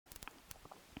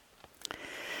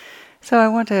So I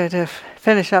wanted to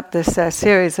finish up this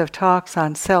series of talks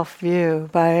on self-view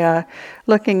by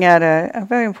looking at a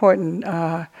very important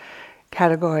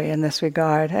category in this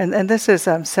regard. And this is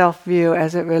self-view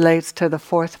as it relates to the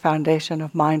fourth foundation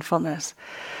of mindfulness,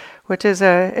 which is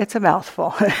it's a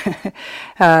mouthful.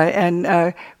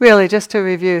 Really just to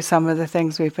review some of the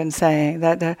things we've been saying,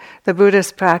 that the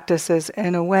Buddhist practices,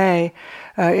 in a way,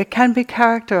 it can be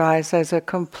characterized as a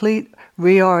complete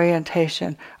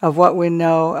reorientation of what we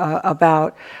know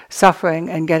about suffering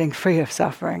and getting free of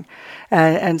suffering.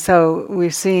 And so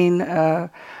we've seen,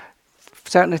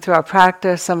 certainly through our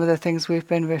practice, some of the things we've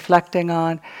been reflecting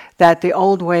on, that the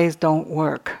old ways don't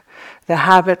work. The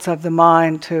habits of the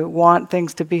mind to want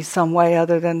things to be some way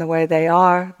other than the way they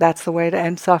are, that's the way to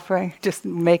end suffering, just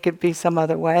make it be some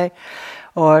other way.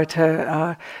 Or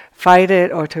to fight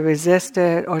it, or to resist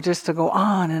it, or just to go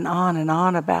on and on and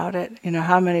on about it. You know,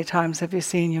 how many times have you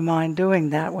seen your mind doing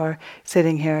that while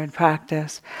sitting here in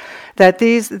practice? That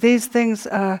these things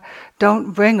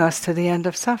don't bring us to the end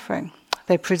of suffering.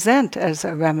 They present as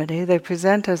a remedy, they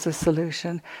present as a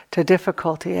solution to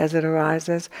difficulty as it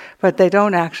arises, but they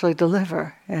don't actually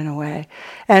deliver in a way.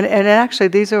 And actually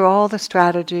these are all the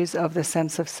strategies of the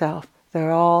sense of self.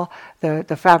 They're all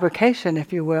the fabrication,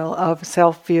 if you will, of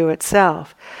self-view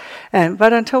itself.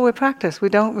 But until we practice, we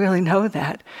don't really know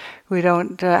that. We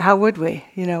don't, how would we?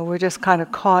 You know, we're just kind of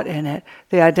caught in it.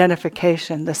 The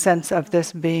identification, the sense of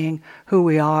this being who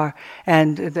we are,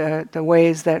 and the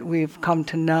ways that we've come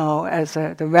to know as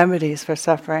the remedies for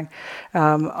suffering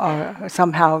are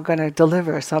somehow going to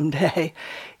deliver someday.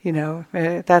 You know,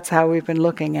 that's how we've been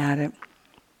looking at it.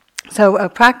 So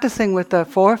practicing with the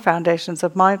four foundations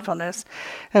of mindfulness,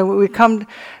 we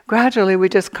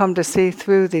just come to see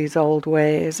through these old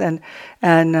ways, and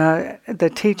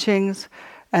the teachings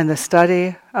and the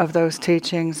study of those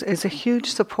teachings is a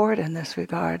huge support in this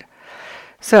regard.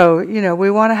 So, you know, we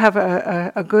want to have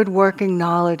a good working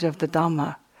knowledge of the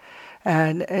Dhamma.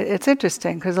 And it's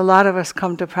interesting because a lot of us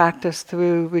come to practice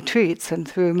through retreats and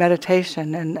through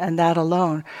meditation and that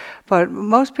alone. But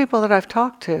most people that I've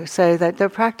talked to say that their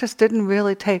practice didn't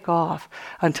really take off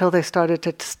until they started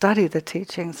to study the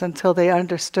teachings, until they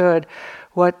understood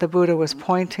what the Buddha was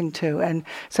pointing to. And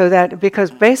so that,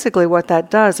 because basically what that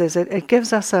does is it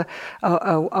gives us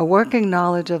a working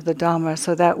knowledge of the Dhamma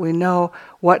so that we know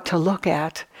what to look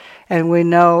at, and we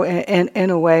know in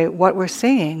a way what we're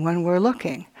seeing when we're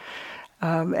looking.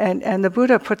 And the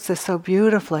Buddha puts this so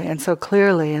beautifully and so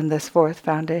clearly in this fourth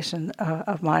foundation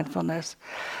of mindfulness.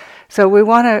 So we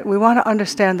want to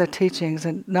understand the teachings,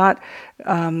 and not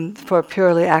for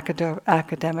purely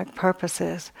academic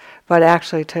purposes, but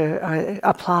actually to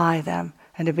apply them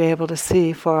and to be able to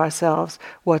see for ourselves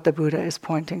what the Buddha is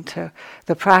pointing to.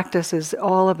 The practice is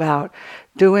all about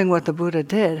doing what the Buddha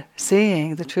did,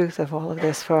 seeing the truth of all of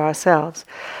this for ourselves.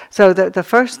 So the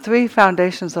first three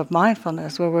foundations of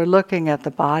mindfulness, where we're looking at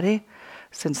the body,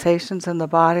 sensations in the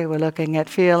body, we're looking at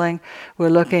feeling, we're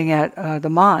looking at the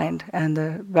mind and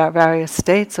the various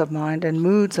states of mind and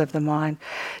moods of the mind.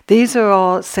 These are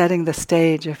all setting the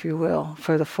stage, if you will,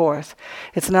 for the fourth.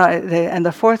 And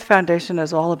the fourth foundation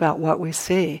is all about what we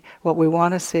see, what we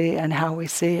want to see, and how we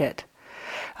see it.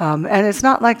 And it's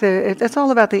not like it's all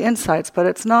about the insights, but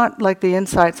it's not like the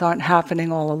insights aren't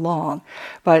happening all along.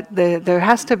 But there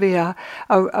has to be a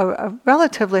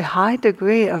relatively high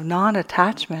degree of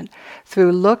non-attachment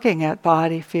through looking at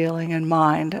body, feeling, and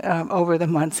mind over the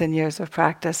months and years of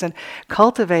practice, and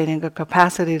cultivating a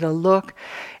capacity to look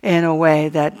in a way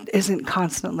that isn't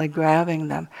constantly grabbing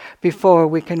them before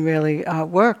we can really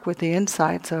work with the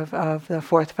insights of the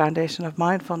fourth foundation of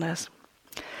mindfulness.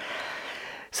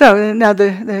 So now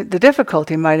the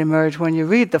difficulty might emerge when you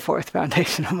read the fourth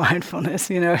foundation of mindfulness,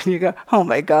 you know, and you go, oh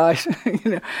my gosh,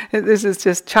 you know, this is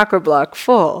just chakra block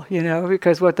full, you know,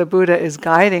 because what the Buddha is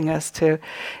guiding us to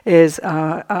is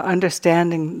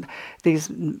understanding these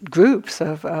groups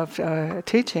of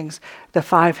teachings, the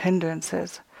 5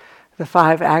 hindrances, the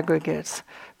 5 aggregates,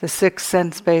 the 6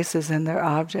 sense bases and their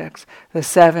objects, the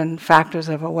 7 factors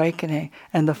of awakening,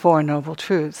 and the 4 noble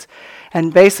truths.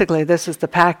 And basically this is the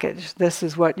package. This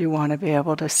is what you want to be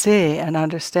able to see and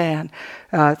understand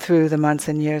through the months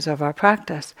and years of our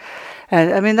practice.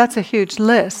 And I mean, that's a huge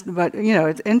list, but you know,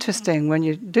 it's interesting when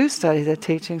you do study the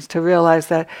teachings to realize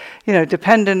that, you know,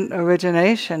 dependent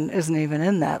origination isn't even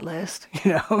in that list,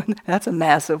 you know, that's a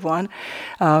massive one.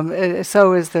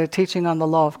 So is the teaching on the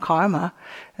law of karma.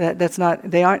 That's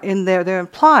not, they aren't in there, they're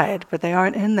implied, but they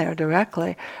aren't in there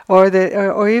directly.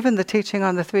 Or even the teaching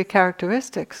on the 3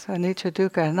 characteristics, anicca,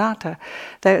 dukkha, anatta.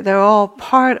 They're all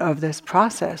part of this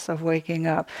process of waking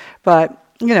up. But,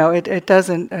 you know, it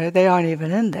doesn't, they aren't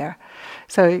even in there.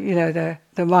 So,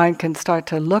 the mind can start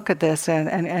to look at this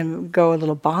and go a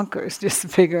little bonkers, just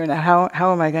figuring out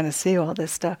how am I going to see all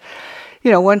this stuff.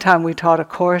 One time we taught a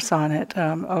course on it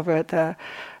over at the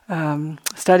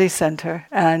study center,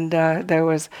 and there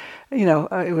was,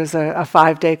 it was a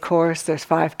 5-day course. There's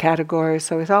 5 categories,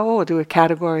 so we thought, we'll do a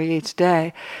category each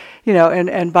day.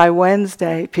 And by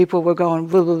Wednesday, people were going,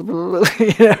 blah, blah, blah,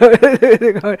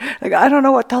 they're going, like, I don't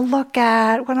know what to look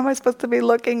at. What am I supposed to be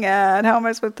looking at? How am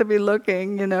I supposed to be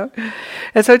looking? And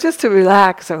so just to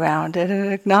relax around it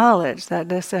and acknowledge that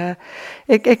this,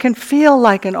 it can feel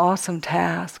like an awesome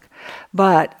task,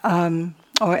 but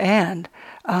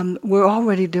we're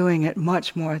already doing it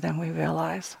much more than we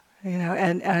realize.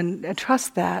 And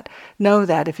trust that, know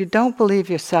that. If you don't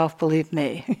believe yourself, believe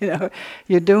me.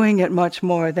 You're doing it much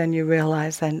more than you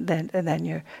realize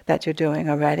that you're doing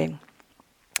already.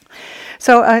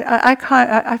 So I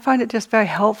find it just very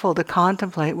helpful to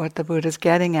contemplate what the Buddha's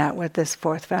getting at with this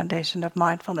 4th foundation of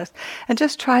mindfulness, and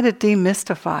just try to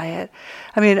demystify it.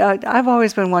 I've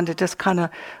always been one to just kind of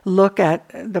look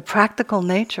at the practical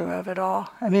nature of it all.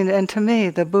 And to me,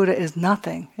 the Buddha is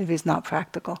nothing if he's not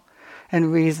practical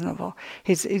and reasonable.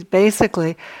 He's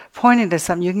basically pointing to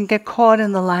something. You can get caught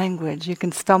in the language. You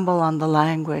can stumble on the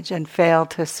language and fail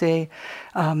to see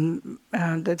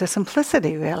the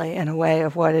simplicity, really, in a way,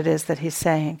 of what it is that he's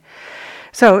saying.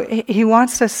 So he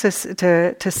wants us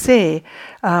to see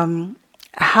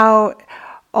how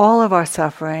all of our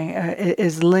suffering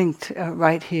is linked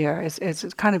right here.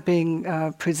 It's kind of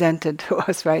being presented to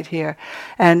us right here.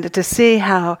 And to see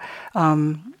how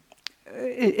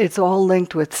it's all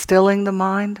linked with stilling the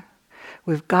mind.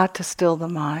 We've got to still the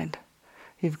mind.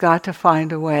 You've got to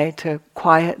find a way to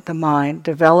quiet the mind,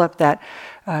 develop that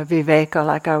viveka,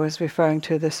 like I was referring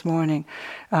to this morning,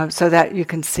 so that you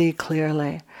can see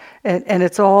clearly. And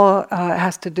it's all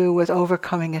has to do with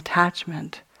overcoming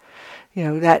attachment.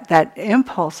 That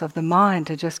impulse of the mind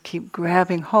to just keep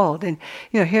grabbing hold. And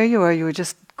here you were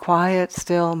just quiet,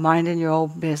 still, minding your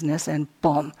own business, and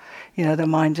boom, the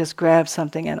mind just grabs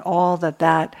something, and all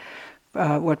that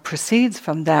what proceeds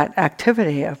from that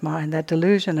activity of mind, that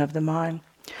delusion of the mind.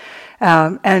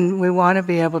 And we want to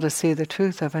be able to see the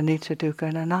truth of anicca, dukkha,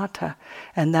 and anatta.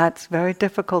 And that's very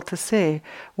difficult to see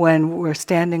when we're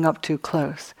standing up too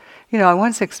close. I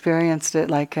once experienced it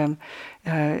like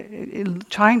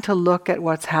trying to look at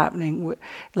what's happening,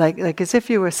 like as if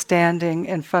you were standing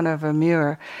in front of a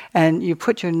mirror and you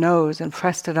put your nose and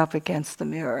pressed it up against the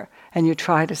mirror and you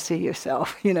try to see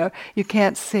yourself. You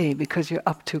can't see because you're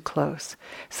up too close.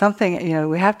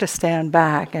 We have to stand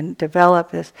back and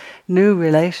develop this new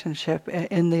relationship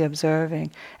in the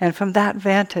observing. And from that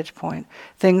vantage point,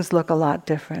 things look a lot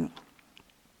different.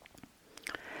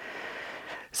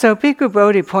 So Bhikkhu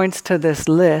Bodhi points to this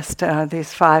list,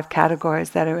 these 5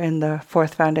 categories that are in the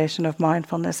 4th foundation of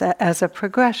mindfulness, as a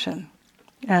progression.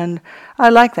 And I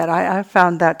like that. I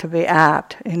found that to be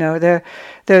apt. They're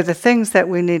the things that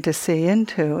we need to see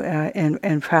into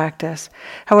in practice.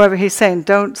 However, he's saying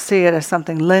don't see it as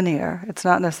something linear. It's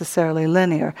not necessarily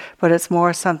linear, but it's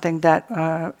more something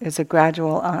that is a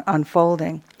gradual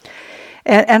unfolding.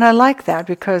 And I like that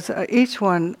because each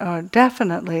one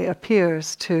definitely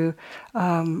appears to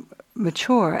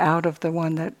mature out of the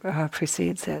one that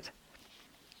precedes it.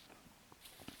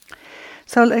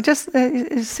 So just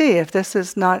see if this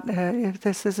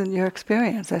isn't your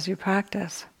experience as you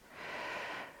practice.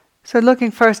 So looking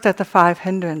first at the 5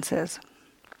 hindrances,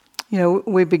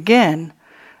 we begin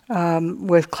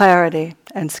with clarity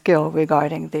and skill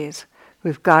regarding these.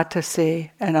 We've got to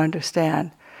see and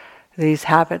understand these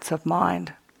habits of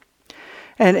mind.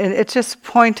 And it's just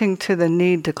pointing to the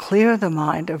need to clear the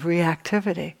mind of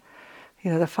reactivity.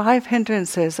 The 5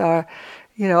 hindrances are,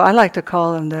 I like to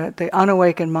call them the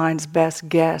unawakened mind's best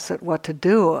guess at what to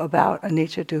do about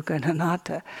anicca, dukkha, and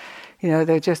anatta.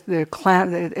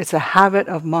 It's a habit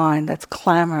of mind that's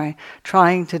clamoring,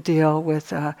 trying to deal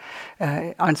with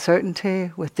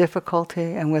uncertainty, with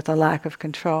difficulty, and with a lack of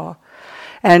control.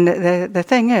 And the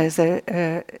thing is,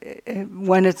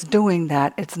 when it's doing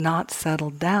that, it's not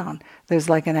settled down. There's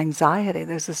like an anxiety.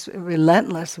 There's this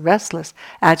relentless, restless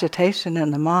agitation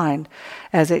in the mind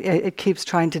as it keeps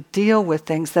trying to deal with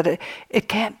things that it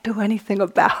can't do anything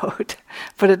about,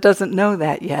 but it doesn't know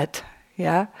that yet.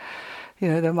 Yeah,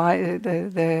 the mind,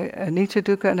 the anicca,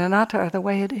 dukkha, and anatta are the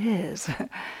way it is.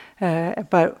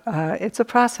 But it's a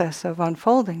process of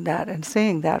unfolding that and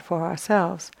seeing that for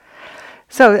ourselves.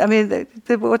 So,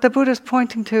 what the Buddha's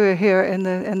pointing to here in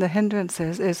the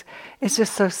hindrances is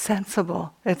just so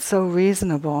sensible. It's so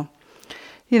reasonable.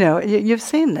 You've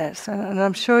seen this, and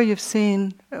I'm sure you've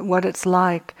seen what it's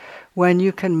like when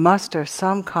you can muster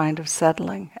some kind of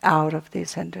settling out of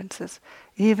these hindrances,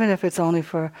 even if it's only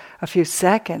for a few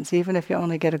seconds, even if you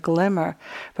only get a glimmer,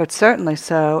 but certainly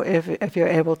so if you're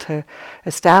able to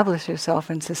establish yourself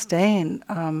and sustain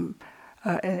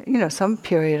some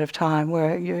period of time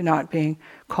where you're not being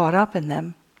caught up in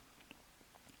them.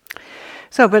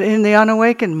 So, but in the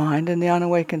unawakened mind, in the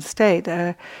unawakened state,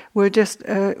 we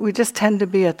just tend to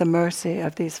be at the mercy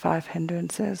of these 5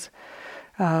 hindrances,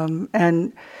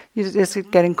 and you're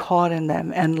just getting caught in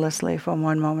them endlessly from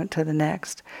one moment to the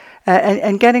next.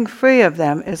 And getting free of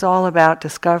them is all about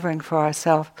discovering for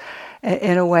ourselves,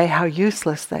 in a way, how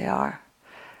useless they are.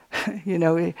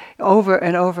 Over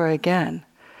and over again,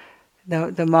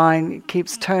 the mind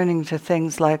keeps turning to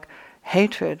things like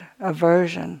hatred,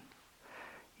 aversion,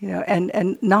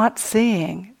 and not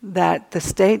seeing that the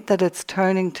state that it's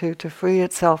turning to free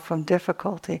itself from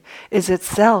difficulty is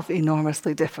itself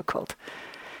enormously difficult.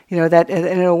 That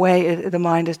in a way the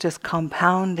mind is just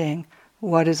compounding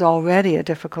what is already a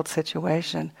difficult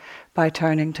situation by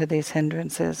turning to these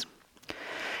hindrances.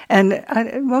 And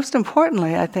most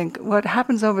importantly, I think, what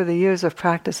happens over the years of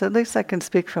practice, at least I can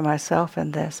speak for myself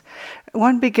in this,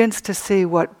 one begins to see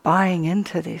what buying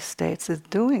into these states is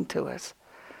doing to us.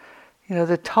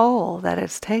 The toll that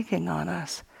it's taking on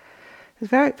us. It's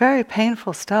very, very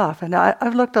painful stuff. And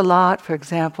I've looked a lot, for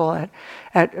example,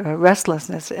 at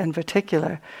restlessness in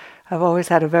particular. I've always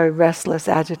had a very restless,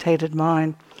 agitated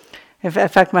mind. In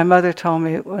fact, my mother told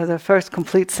me the first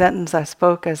complete sentence I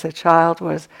spoke as a child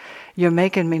was, "You're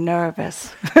making me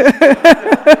nervous."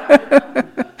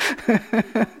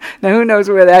 Now, who knows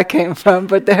where that came from,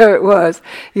 but there it was.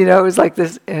 It was like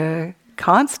this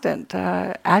constant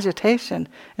agitation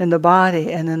in the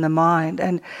body and in the mind,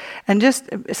 and just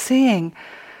seeing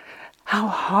how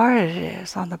hard it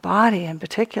is on the body in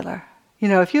particular.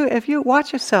 If you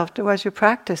watch yourself as you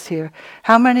practice here,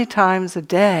 how many times a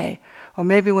day, or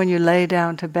maybe when you lay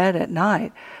down to bed at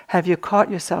night, have you caught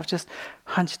yourself just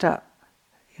hunched up,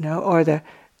 or the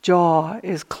jaw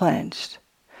is clenched,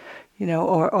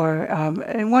 or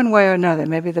in one way or another,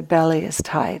 maybe the belly is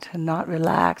tight and not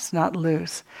relaxed, not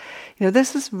loose.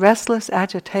 This is restless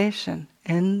agitation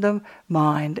in the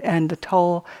mind and the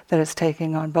toll that it's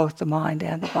taking on both the mind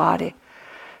and the body.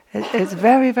 It's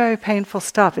very, very painful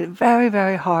stuff. It's very,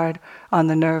 very hard on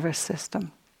the nervous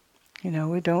system.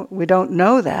 We don't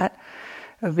know that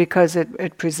because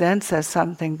it presents as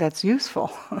something that's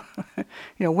useful.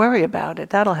 Worry about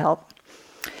it. That'll help.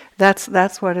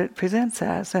 That's what it presents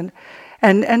as,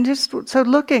 and just so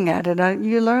looking at it,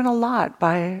 you learn a lot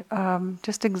by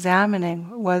just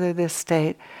examining whether this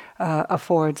state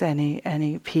affords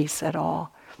any peace at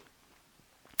all.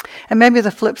 And maybe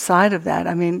the flip side of that,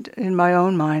 in my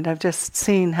own mind, I've just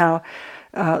seen how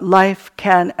life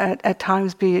can at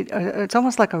times be, it's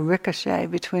almost like a ricochet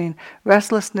between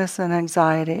restlessness and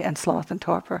anxiety and sloth and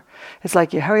torpor. It's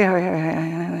like you hurry,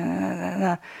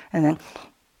 and then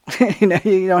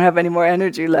you don't have any more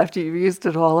energy left. You've used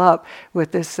it all up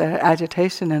with this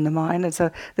agitation in the mind, and so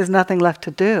there's nothing left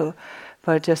to do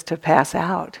but just to pass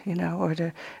out, or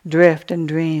to drift and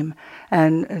dream.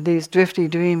 And these drifty,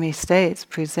 dreamy states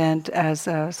present as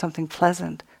something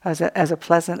pleasant, as a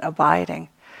pleasant abiding.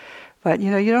 But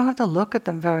you don't have to look at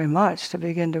them very much to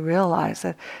begin to realize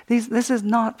that this is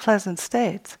not pleasant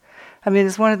states.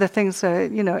 It's one of the things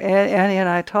Annie and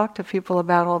I talk to people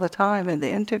about all the time in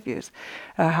the interviews.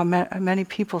 How many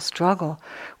people struggle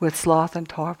with sloth and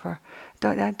torpor.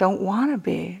 I don't want to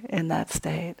be in that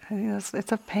state.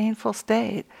 It's a painful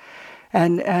state,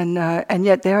 and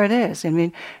yet there it is.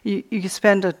 You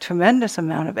spend a tremendous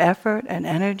amount of effort and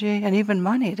energy and even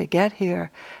money to get here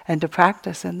and to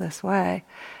practice in this way,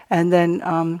 and then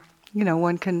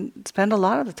one can spend a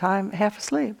lot of the time half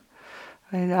asleep.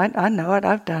 I know it.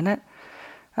 I've done it.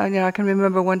 I can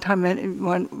remember one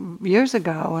time, years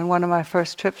ago, on one of my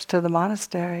first trips to the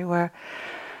monastery, where,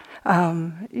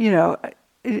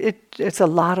 it's a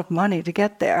lot of money to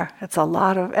get there. It's a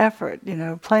lot of effort,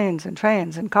 planes and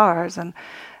trains and cars and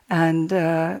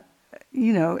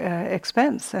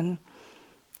expense. And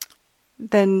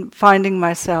then finding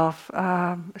myself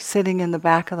sitting in the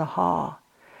back of the hall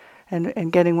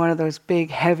and getting one of those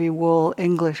big, heavy wool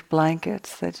English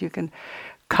blankets that you can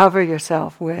cover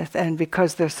yourself with, and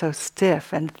because they're so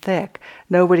stiff and thick,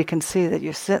 nobody can see that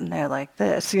you're sitting there like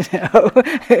this, half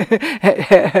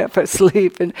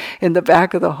asleep in the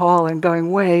back of the hall, and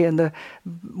going way in the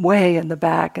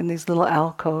back in these little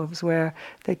alcoves where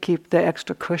they keep the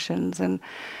extra cushions, and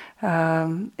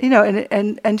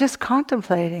and just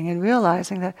contemplating and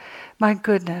realizing that, my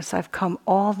goodness, I've come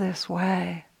all this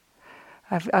way.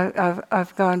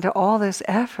 I've gone to all this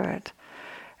effort,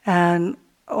 and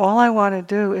all I want to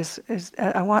do is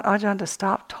I want Ajahn to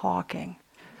stop talking,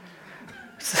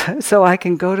 so I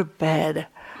can go to bed,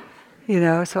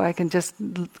 so I can just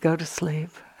go to sleep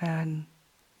and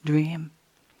dream.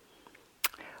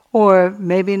 Or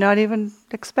maybe not even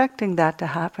expecting that to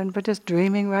happen, but just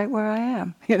dreaming right where I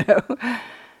am,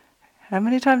 How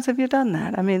many times have you done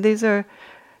that? I mean,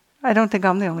 I don't think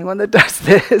I'm the only one that does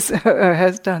this or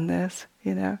has done this,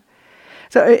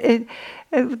 So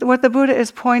what the Buddha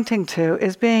is pointing to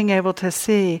is being able to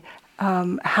see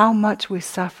how much we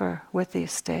suffer with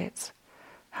these states,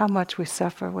 how much we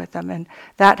suffer with them. And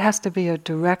that has to be a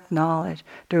direct knowledge,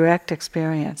 direct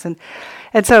experience.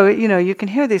 And so, you can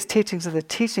hear these teachings of the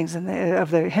teachings and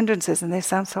of the hindrances, and they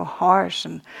sound so harsh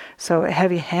and so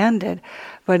heavy-handed.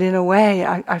 But in a way,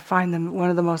 I find them one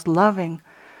of the most loving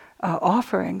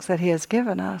offerings that He has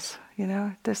given us.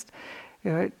 Just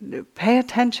pay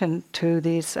attention to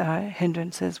these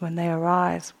hindrances when they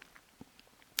arise,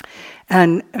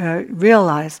 and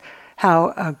realize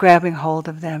how grabbing hold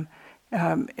of them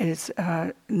is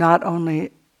not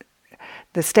only,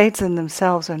 the states in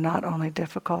themselves are not only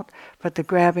difficult, but the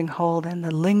grabbing hold and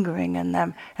the lingering in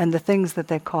them and the things that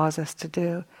they cause us to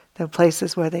do, the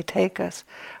places where they take us.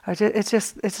 It's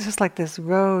just like this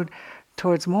road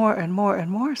towards more and more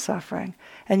and more suffering,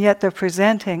 and yet they're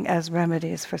presenting as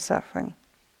remedies for suffering.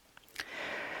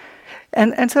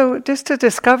 And so just to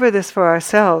discover this for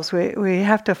ourselves, we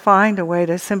have to find a way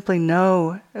to simply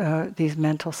know these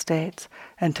mental states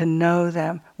and to know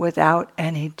them without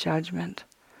any judgment,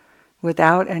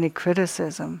 without any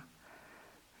criticism,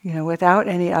 without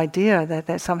any idea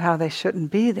that somehow they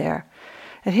shouldn't be there.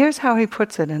 And here's how he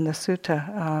puts it in the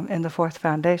sutta, in the fourth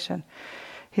foundation.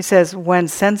 He says, when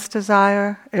sense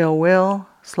desire, ill will,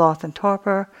 sloth and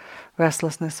torpor,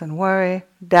 restlessness and worry,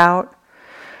 doubt,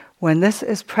 when this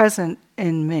is present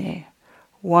in me,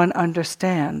 one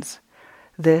understands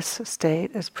this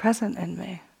state is present in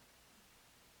me.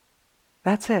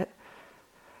 That's it.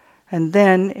 And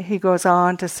then he goes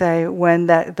on to say, when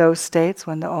those states,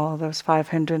 when all those 5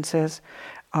 hindrances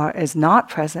is not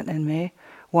present in me,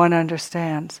 one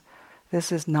understands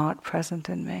this is not present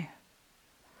in me.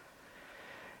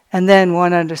 And then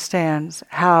one understands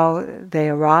how they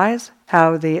arise,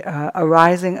 how the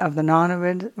arising of the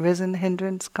non-arisen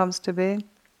hindrance comes to be,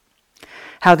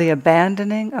 how the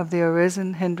abandoning of the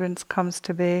arisen hindrance comes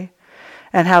to be,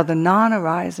 and how the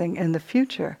non-arising in the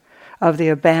future of the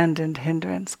abandoned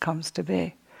hindrance comes to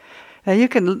be. Now you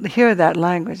can hear that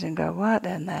language and go, what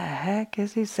in the heck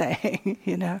is he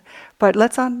saying? But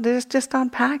let's just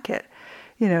unpack it.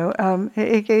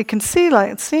 It can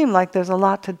seem like there's a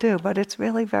lot to do, but it's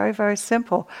really very, very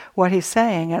simple what he's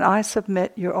saying, and I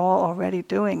submit you're all already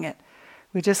doing it.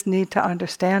 We just need to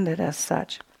understand it as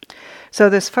such. So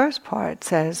this first part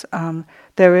says,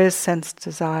 there is sense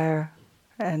desire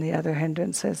and the other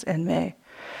hindrances in me.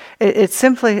 It's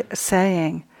simply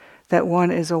saying that one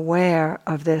is aware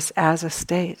of this as a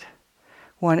state.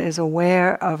 One is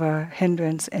aware of a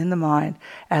hindrance in the mind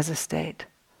as a state.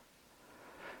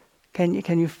 Can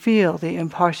you feel the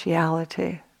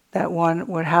impartiality that one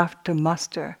would have to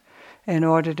muster in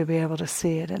order to be able to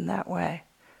see it in that way?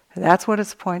 That's what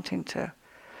it's pointing to.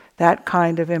 That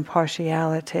kind of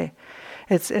impartiality.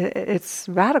 It's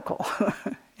radical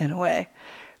in a way,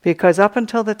 because up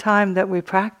until the time that we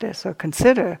practice or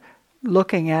consider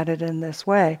looking at it in this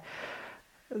way,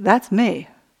 that's me,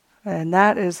 and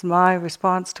that is my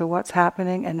response to what's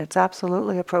happening, and it's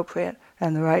absolutely appropriate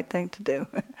and the right thing to do.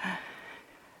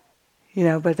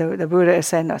 But the Buddha is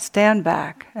saying, no, stand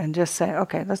back and just say,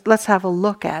 okay, let's have a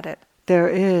look at it. There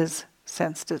is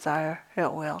sense desire,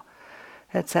 ill will,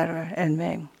 etc. in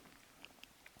me.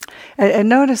 And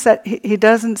notice that he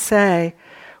doesn't say,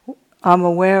 I'm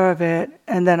aware of it,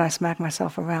 and then I smack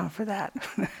myself around for that.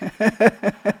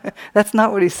 That's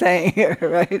not what he's saying here,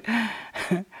 right?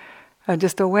 I'm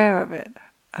just aware of it.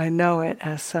 I know it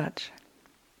as such.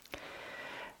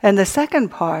 And the second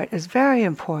part is very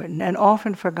important and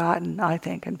often forgotten, I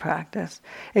think, in practice,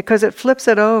 because it flips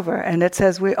it over and it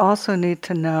says we also need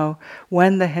to know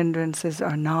when the hindrances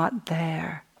are not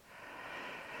there.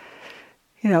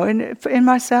 In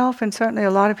myself and certainly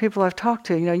a lot of people I've talked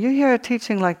to, you hear a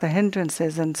teaching like the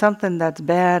hindrances and something that's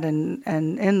bad and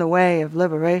in the way of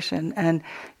liberation, and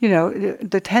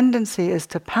the tendency is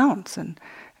to pounce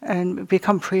and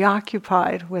become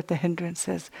preoccupied with the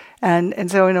hindrances.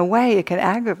 And so in a way it can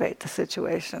aggravate the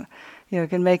situation. It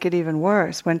can make it even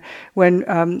worse. When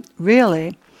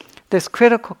really this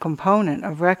critical component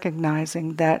of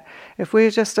recognizing that if we're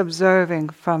just observing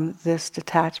from this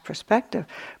detached perspective,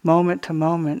 moment to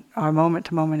moment, our moment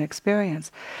to moment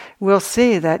experience, we'll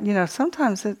see that,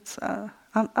 sometimes it's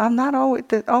I'm not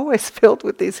always filled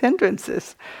with these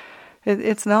hindrances.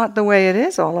 It's not the way it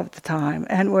is all of the time,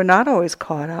 and we're not always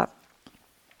caught up.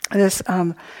 This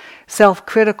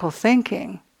self-critical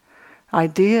thinking,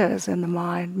 ideas in the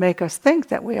mind make us think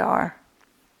that we are.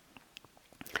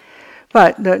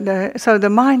 But so the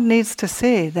mind needs to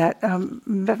see that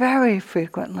very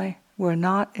frequently we're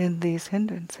not in these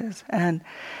hindrances, and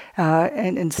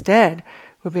instead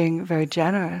we're being very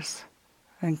generous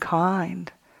and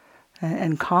kind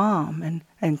and calm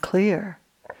and clear.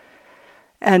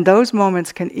 And those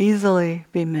moments can easily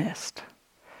be missed.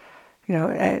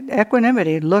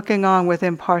 Equanimity, looking on with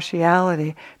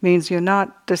impartiality, means you're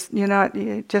not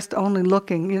just only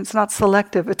looking. It's not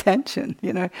selective attention.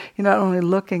 You're not only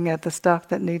looking at the stuff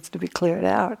that needs to be cleared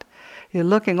out. You're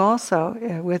looking also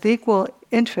with equal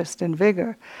interest and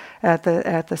vigor at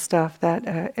the stuff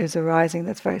that is arising,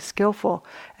 that's very skillful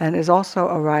and is also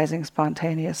arising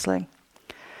spontaneously.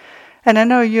 And I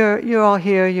know you're all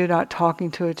here. You're not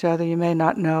talking to each other. You may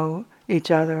not know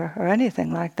each other or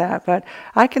anything like that, but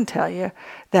I can tell you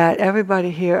that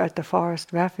everybody here at the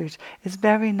Forest Refuge is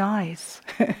very nice.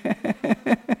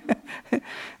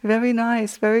 Very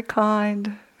nice, very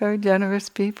kind, very generous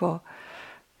people.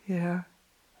 So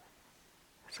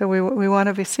we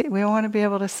want to be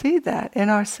able to see that in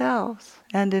ourselves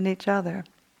and in each other.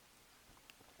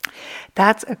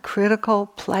 That's a critical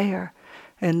player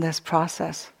in this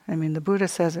process. I mean, the Buddha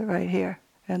says it right here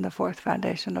in the fourth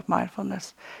foundation of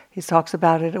mindfulness. He talks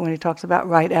about it when he talks about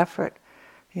right effort,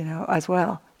 as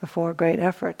well. The four great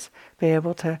efforts, be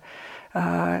able to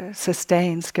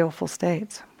sustain skillful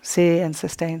states, see and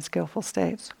sustain skillful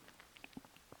states.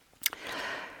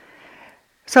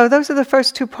 So those are the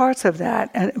first two parts of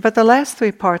that. But the last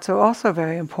three parts are also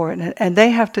very important, and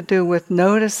they have to do with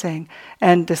noticing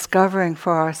and discovering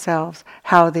for ourselves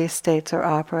how these states are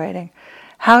operating.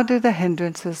 How do the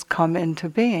hindrances come into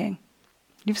being?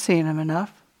 You've seen them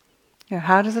enough.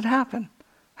 How does it happen?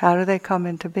 How do they come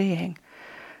into being?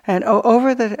 And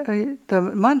over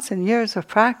the months and years of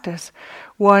practice,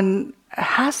 one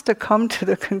has to come to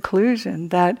the conclusion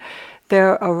that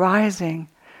they're arising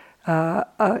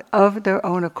of their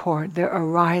own accord. They're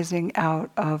arising out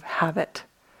of habit.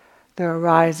 They're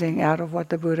arising out of what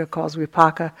the Buddha calls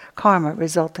vipaka karma,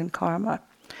 resultant karma.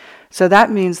 So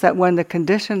that means that when the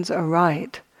conditions are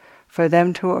right for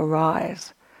them to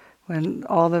arise, when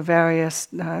all the various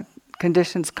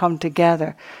conditions come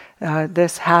together,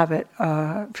 this habit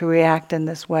to react in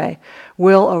this way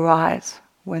will arise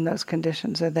when those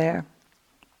conditions are there.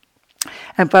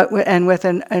 And with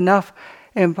enough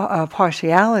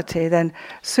partiality, then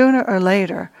sooner or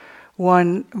later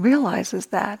one realizes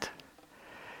that.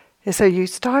 So you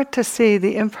start to see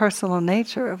the impersonal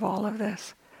nature of all of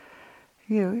this.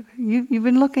 You've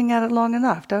been looking at it long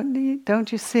enough, don't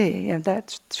you see? And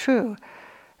that's true.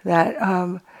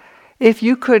 That if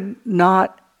you could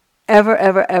not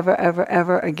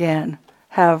ever again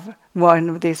have one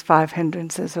of these five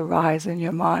hindrances arise in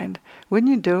your mind, wouldn't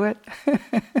you do it?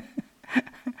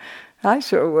 I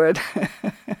sure would.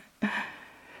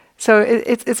 So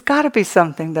it's got to be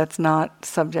something that's not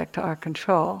subject to our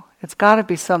control. It's got to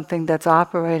be something that's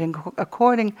operating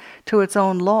according to its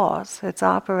own laws. It's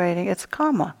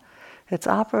karma. It's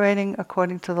operating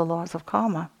according to the laws of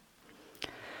karma.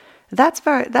 That's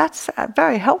a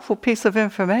very helpful piece of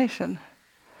information.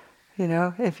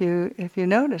 If you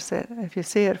notice it, if you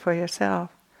see it for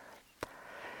yourself.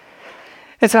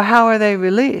 And so how are they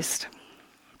released?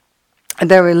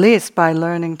 They're released by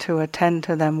learning to attend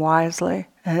to them wisely.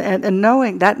 And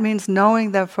knowing, that means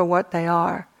knowing them for what they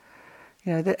are.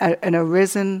 An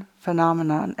arisen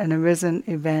phenomenon, an arisen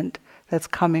event that's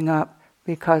coming up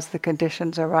because the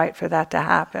conditions are right for that to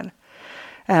happen.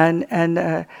 And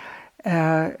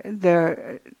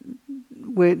they're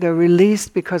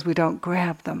released because we don't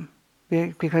grab them,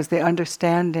 because the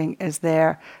understanding is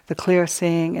there, the clear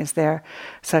seeing is there,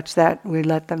 such that we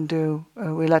let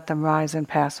them rise and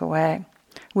pass away.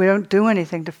 We don't do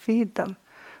anything to feed them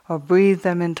or breathe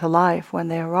them into life when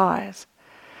they arise.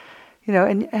 We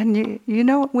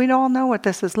all know what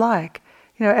this is like.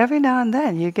 Every now and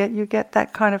then you get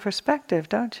that kind of perspective,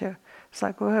 don't you? It's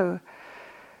like, whoa,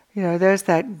 there's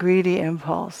that greedy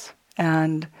impulse,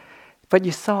 but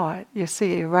you saw it. You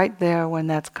see it right there when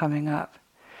that's coming up,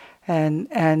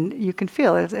 and you can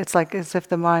feel it. It's like as if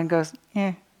the mind goes,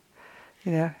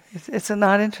 it's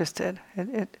not interested.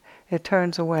 It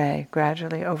turns away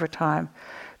gradually over time,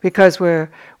 because we're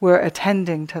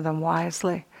attending to them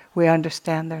wisely. We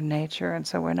understand their nature, and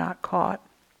so we're not caught.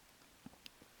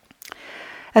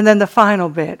 And then the final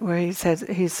bit where he says,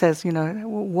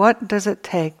 what does it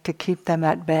take to keep them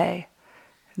at bay?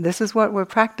 This is what we're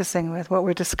practicing with, what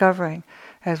we're discovering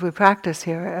as we practice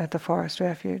here at the Forest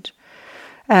Refuge.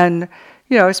 And,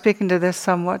 I was speaking to this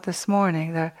somewhat this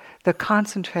morning, the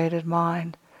concentrated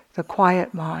mind, the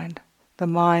quiet mind, the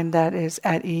mind that is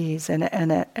at ease and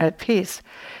at peace,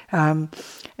 and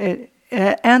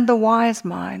the wise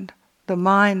mind, the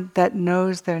mind that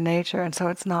knows their nature, and so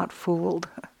it's not fooled.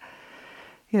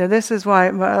 This is why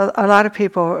a lot of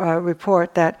people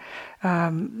report that,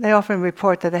 they often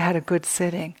report that they had a good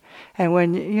sitting. And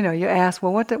when, you ask,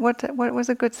 well, what was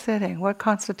a good sitting? What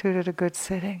constituted a good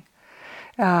sitting?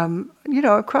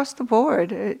 Across the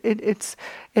board, it's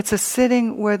a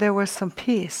sitting where there was some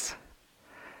peace,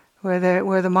 where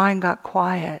the mind got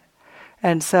quiet,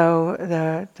 and so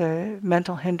the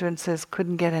mental hindrances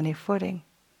couldn't get any footing,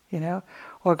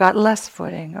 or got less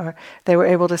footing, or they were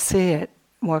able to see it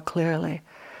more clearly.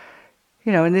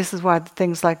 And this is why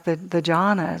things like the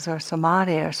jhanas or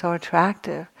samadhi are so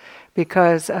attractive,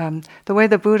 because the way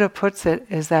the Buddha puts it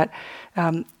is that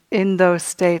in those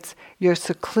states you're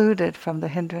secluded from the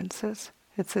hindrances.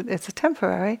 It's a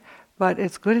temporary, but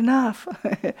it's good enough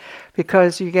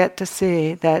because you get to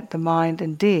see that the mind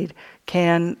indeed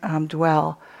can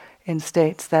dwell in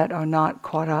states that are not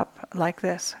caught up like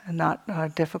this and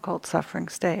not difficult suffering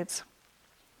states.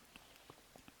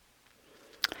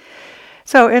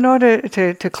 So in order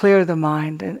to clear the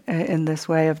mind in this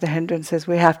way of the hindrances,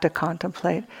 we have to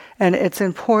contemplate. And it's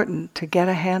important to get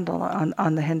a handle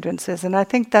on the hindrances. And I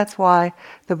think that's why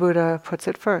the Buddha puts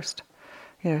it first.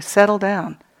 Settle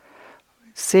down.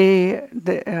 See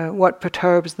what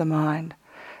perturbs the mind.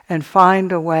 And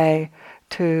find a way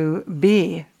to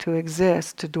be, to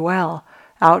exist, to dwell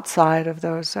outside of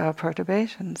those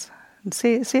perturbations. And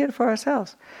see it for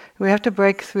ourselves. We have to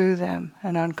break through them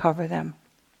and uncover them.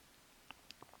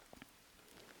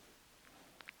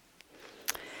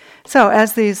 So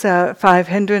as these 5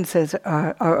 hindrances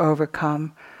are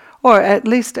overcome, or at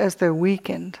least as they're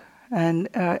weakened, and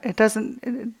this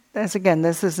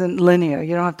isn't linear.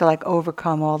 You don't have to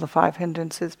overcome all the 5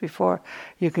 hindrances before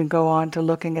you can go on to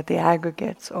looking at the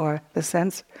aggregates or the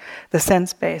sense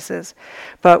bases.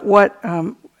 But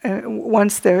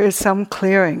once there is some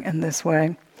clearing in this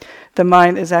way, the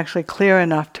mind is actually clear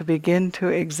enough to begin to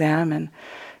examine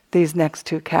these next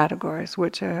 2 categories,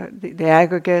 which are the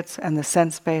aggregates and the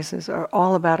sense bases, are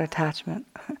all about attachment.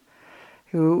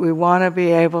 We want to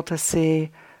be able to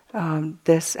see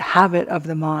this habit of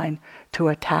the mind to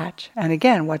attach, and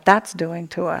again, what that's doing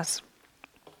to us.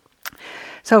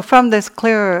 So from this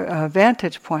clearer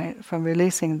vantage point, from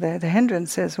releasing the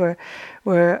hindrances, we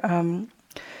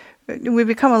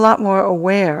become a lot more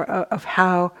aware of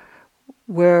how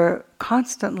we're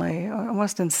constantly,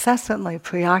 almost incessantly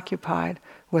preoccupied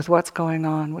with what's going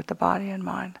on with the body and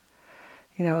mind.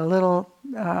 A little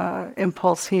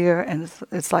impulse here, and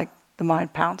it's like the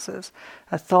mind pounces.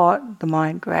 A thought, the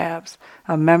mind grabs.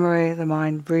 A memory, the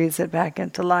mind breathes it back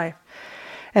into life.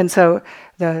 And so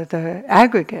the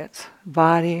aggregates,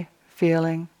 body,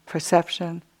 feeling,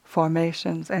 perception,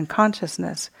 formations, and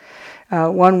consciousness,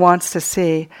 one wants to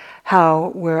see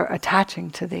how we're attaching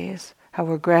to these, how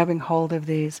we're grabbing hold of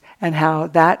these, and how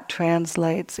that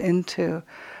translates into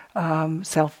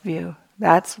self-view.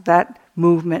 That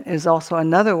movement is also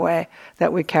another way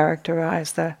that we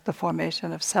characterize the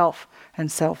formation of self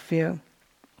and self-view.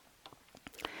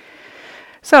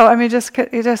 So,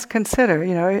 just consider,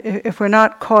 if we're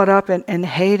not caught up in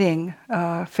hating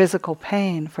physical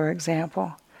pain, for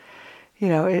example,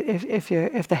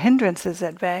 if the hindrance is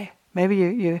at bay, maybe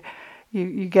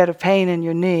you get a pain in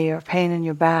your knee or pain in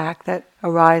your back that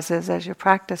arises as you're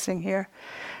practicing here.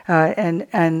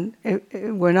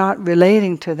 We're not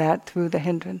relating to that through the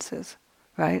hindrances,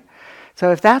 right?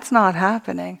 So if that's not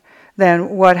happening, then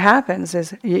what happens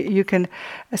is you can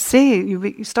see,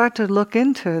 you start to look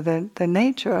into the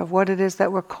nature of what it is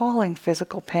that we're calling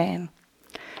physical pain,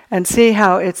 and see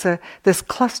how it's this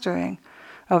clustering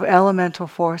of elemental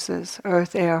forces,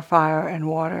 earth, air, fire, and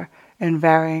water, in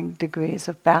varying degrees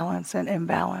of balance and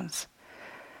imbalance.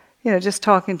 Just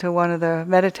talking to one of the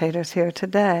meditators here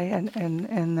today in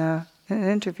an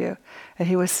interview, and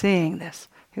he was seeing this.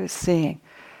 He was seeing,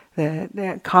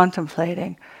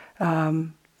 contemplating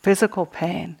physical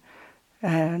pain,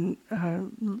 and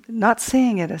not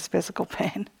seeing it as physical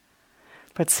pain,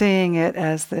 but seeing it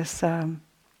as this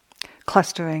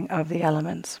clustering of the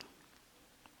elements.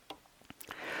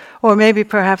 Or maybe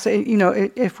perhaps,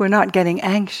 if we're not getting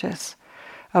anxious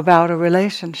about a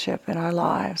relationship in our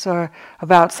lives, or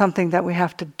about something that we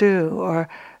have to do, or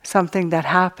something that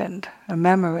happened, a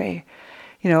memory,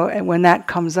 and when that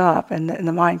comes up and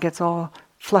the mind gets all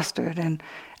flustered and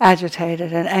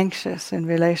agitated and anxious in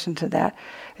relation to that,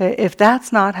 if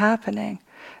that's not happening,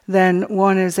 then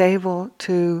one is able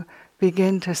to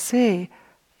begin to see,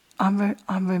 I'm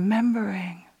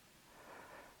remembering,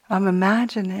 I'm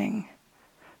imagining,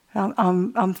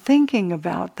 I'm thinking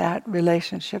about that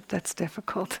relationship that's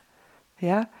difficult.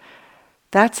 Yeah?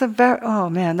 That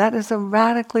is a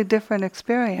radically different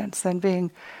experience than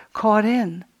being caught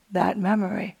in that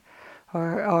memory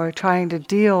or trying to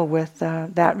deal with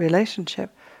that relationship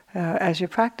as you're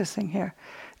practicing here.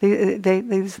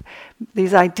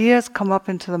 These ideas come up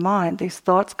into the mind, these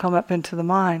thoughts come up into the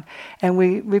mind, and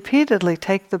we repeatedly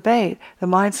take the bait. The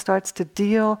mind starts to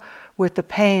deal with the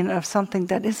pain of something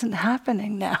that isn't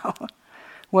happening now.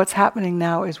 What's happening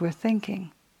now is we're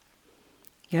thinking.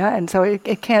 Yeah, and so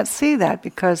it can't see that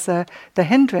because the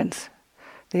hindrance,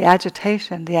 the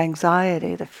agitation, the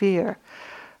anxiety, the fear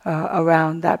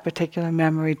around that particular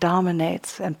memory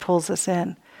dominates and pulls us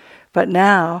in. But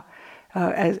now,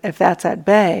 if that's at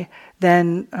bay,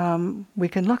 then we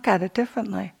can look at it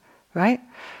differently, right?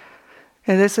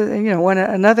 And this is,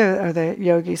 another of the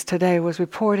yogis today was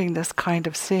reporting this kind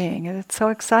of seeing, and it's so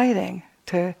exciting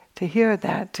to hear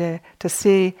that, to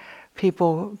see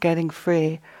people getting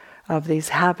free of these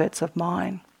habits of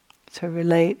mind, to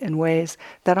relate in ways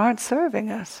that aren't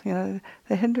serving us. The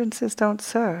hindrances don't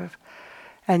serve.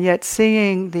 And yet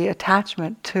seeing the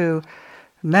attachment to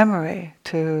memory,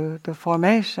 to the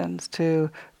formations, to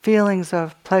feelings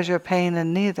of pleasure, pain,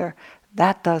 and neither,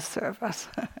 that does serve us.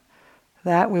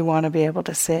 That we want to be able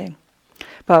to see.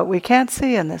 But we can't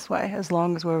see in this way as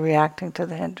long as we're reacting to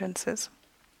the hindrances.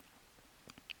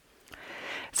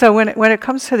 So when it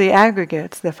comes to the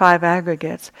aggregates, the 5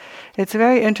 aggregates, it's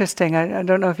very interesting. I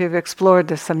don't know if you've explored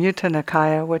the Samyutta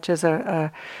Nikaya, which is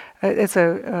a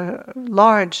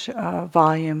large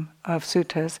volume of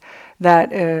suttas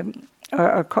that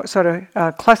are sort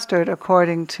of clustered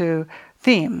according to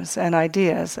themes and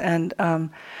ideas, and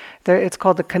it's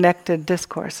called the connected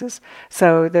discourses.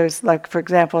 So there's, like, for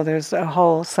example, there's a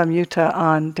whole samyutta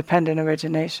on dependent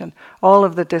origination. All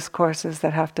of the discourses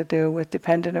that have to do with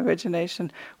dependent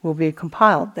origination will be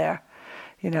compiled there.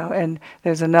 And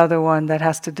there's another one that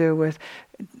has to do with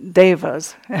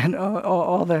devas and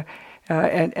all the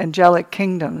angelic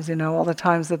kingdoms, all the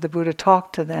times that the Buddha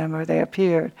talked to them or they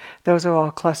appeared. Those are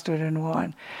all clustered in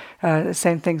one. The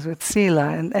same things with sila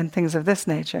and things of this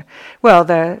nature. Well,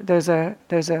 there's a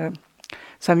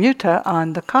samyutta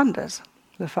on the khandhas,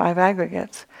 the 5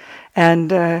 aggregates,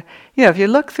 and if you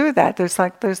look through that, there's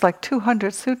like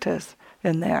 200 suttas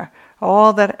in there,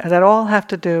 all that all have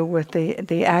to do with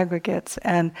the aggregates,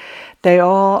 and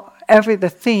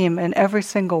the theme in every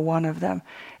single one of them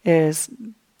is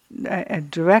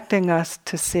directing us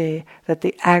to see that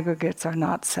the aggregates are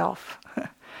not self.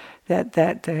 that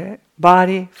the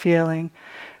body, feeling,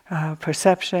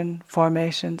 perception,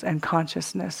 formations, and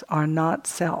consciousness are not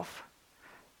self.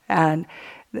 And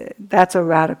that's a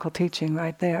radical teaching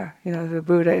right there. The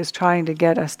Buddha is trying to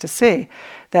get us to see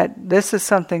that this is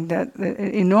something that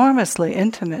enormously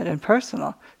intimate and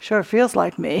personal. Sure feels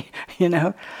like me,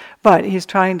 but he's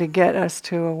trying to get us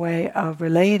to a way of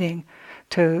relating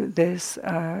to this,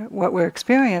 what we're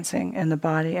experiencing in the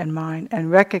body and mind,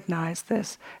 and recognize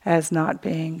this as not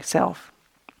being self.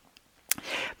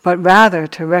 But rather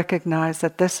to recognize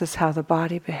that this is how the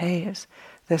body behaves,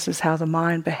 this is how the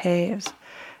mind behaves,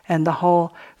 and the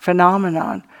whole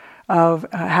phenomenon of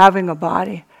having a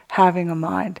body, having a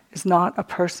mind, is not a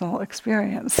personal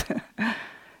experience.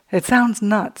 It sounds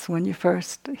nuts when you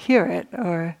first hear it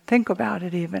or think about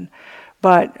it even,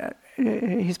 but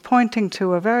he's pointing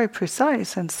to a very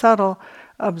precise and subtle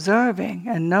observing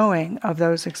and knowing of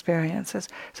those experiences.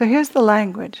 So here's the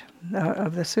language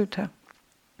of the sutta.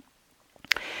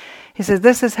 He says,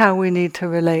 this is how we need to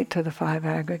relate to the 5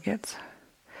 aggregates.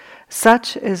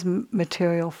 Such is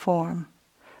material form,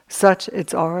 such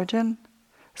its origin,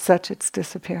 such its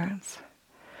disappearance.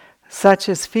 Such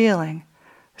is feeling,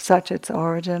 such its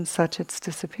origin, such its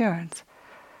disappearance.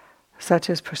 Such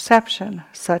is perception,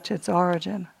 such its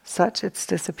origin, such its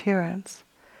disappearance.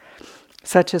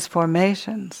 Such is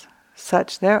formations,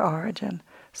 such their origin,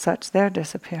 such their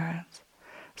disappearance.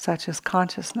 Such is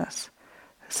consciousness,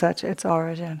 such its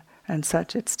origin, and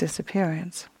such its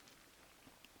disappearance.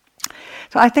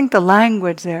 So I think the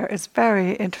language there is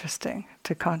very interesting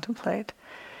to contemplate.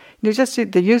 Just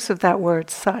the use of that word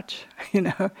 "such,"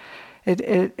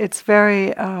 it's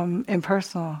very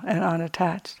impersonal and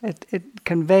unattached. It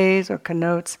conveys or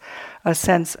connotes a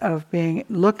sense of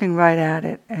looking right at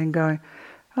it and going,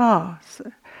 "Oh,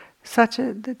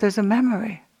 there's a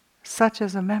memory. Such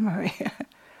is a memory.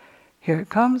 Here it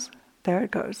comes, there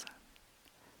it goes."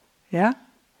 Yeah?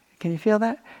 Can you feel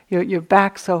that? You're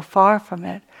back so far from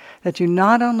it that you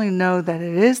not only know that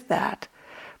it is that,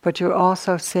 but you're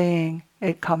also seeing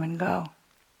it come and go.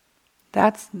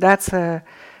 That's a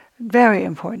very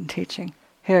important teaching.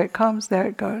 Here it comes, there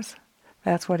it goes.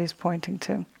 That's what he's pointing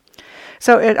to.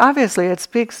 So it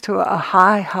speaks to a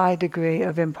high degree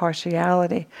of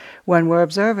impartiality when we're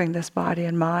observing this body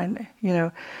and mind,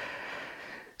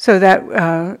 so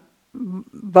that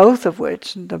both of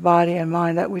which, the body and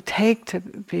mind, that we take to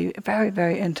be very,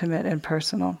 very intimate and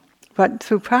personal. But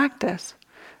through practice,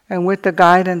 and with the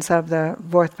guidance of the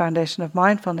fourth foundation of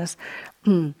mindfulness,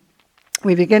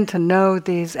 we begin to know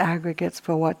these aggregates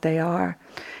for what they are,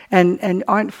 and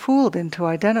aren't fooled into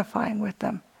identifying with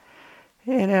them.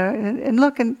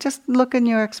 And just look in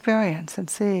your experience and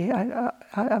see.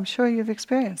 I'm sure you've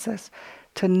experienced this.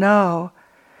 To know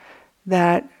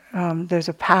that there's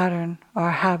a pattern or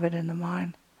a habit in the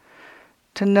mind.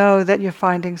 To know that you're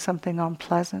finding something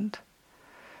unpleasant.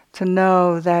 To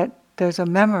know that there's a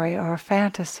memory or a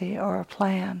fantasy or a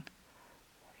plan.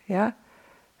 Yeah,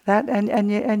 that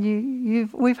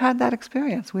we've had that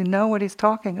experience. We know what he's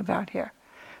talking about here.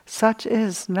 Such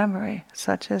is memory.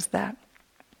 Such is that.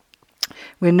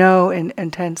 We know in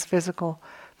intense physical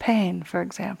pain, for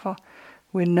example,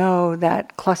 we know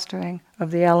that clustering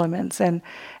of the elements, and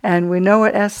we know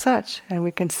it as such, and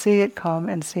we can see it come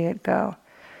and see it go.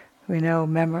 We know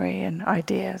memory and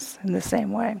ideas in the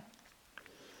same way.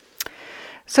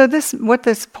 So what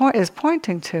this point is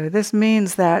pointing to, this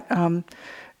means that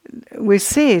we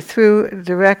see through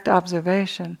direct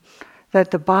observation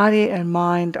that the body and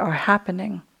mind are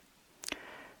happening.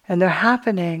 And they're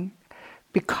happening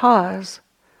because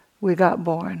we got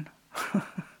born.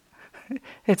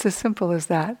 It's as simple as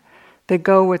that. They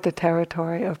go with the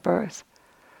territory of birth.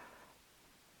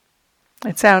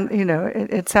 It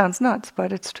sounds nuts,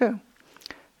 but it's true.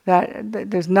 That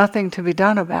there's nothing to be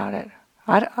done about it.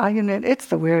 It's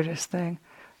the weirdest thing.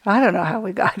 I don't know how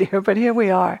we got here, but here we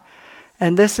are.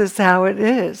 And this is how it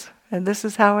is. And this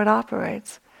is how it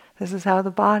operates. This is how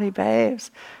the body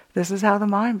behaves. This is how the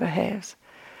mind behaves.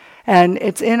 And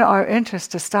it's in our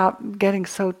interest to stop getting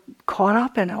so caught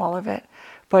up in all of it,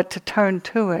 but to turn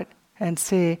to it and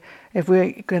see if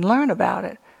we can learn about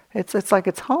it. It's like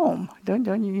it's home.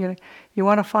 Don't you? You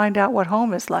want to find out what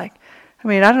home is like. I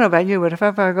mean, I don't know about you, but if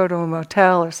ever I go to a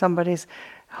motel or somebody's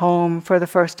home for the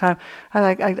first time,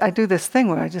 I do this thing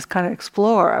where I just kind of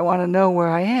explore. I want to know where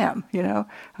I am.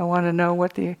 I want to know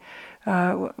what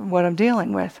I'm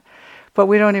dealing with. But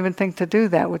we don't even think to do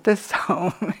that with this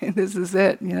home. This is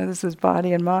it. This is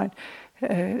body and mind.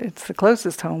 It's the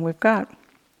closest home we've got.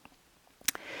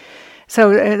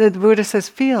 So the Buddha says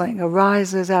feeling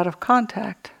arises out of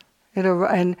contact.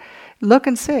 And look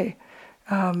and see.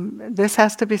 This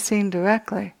has to be seen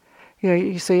directly.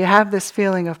 So you have this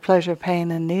feeling of pleasure, pain,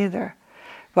 and neither.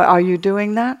 But are you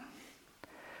doing that?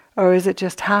 Or is it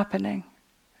just happening?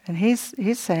 And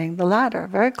he's saying the latter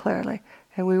very clearly.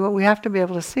 And we have to be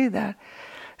able to see that,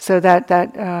 so that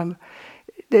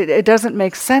it doesn't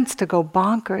make sense to go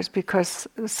bonkers because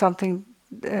something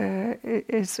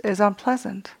is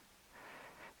unpleasant.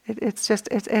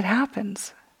 It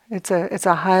happens. It's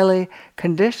a highly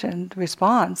conditioned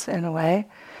response in a way,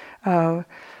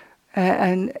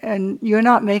 and you're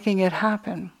not making it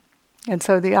happen. And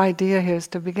so the idea here is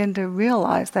to begin to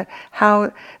realize that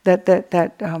how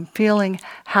that feeling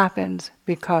happens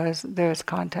because there's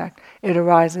contact. It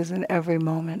arises in every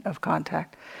moment of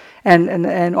contact,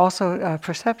 and also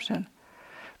perception.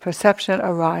 Perception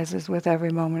arises with every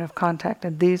moment of contact,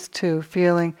 and these two,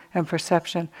 feeling and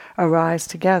perception, arise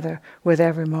together with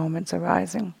every moment's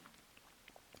arising.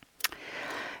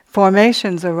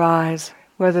 Formations arise.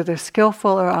 Whether they're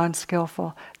skillful or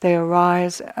unskillful, they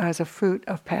arise as a fruit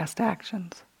of past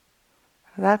actions.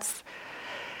 I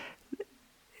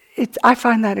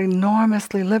find that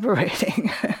enormously liberating.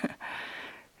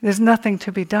 There's nothing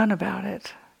to be done about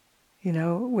it.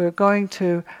 We're going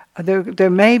to, there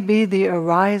may be the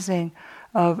arising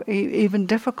of even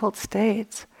difficult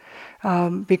states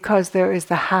because there is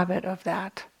the habit of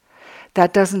that.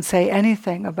 That doesn't say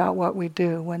anything about what we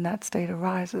do when that state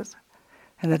arises.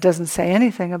 And that doesn't say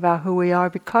anything about who we are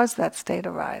because that state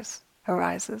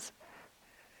arises.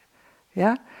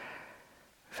 Yeah?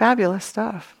 Fabulous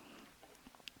stuff.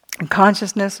 And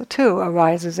consciousness, too,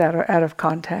 arises out of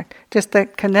contact. Just the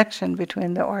connection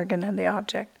between the organ and the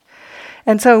object.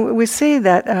 And so we see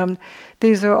that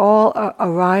these are all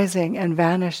arising and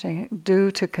vanishing due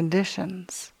to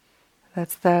conditions.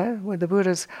 That's what the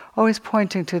Buddha's always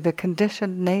pointing to, the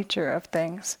conditioned nature of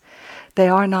things. They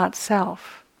are not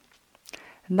self.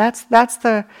 And that's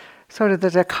the sort of the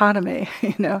dichotomy,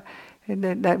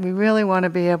 that we really want to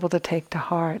be able to take to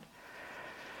heart.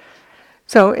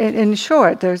 So in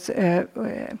short, there's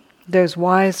there's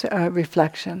wise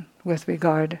reflection with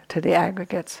regard to the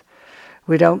aggregates.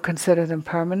 We don't consider them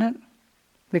permanent,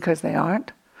 because they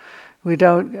aren't. We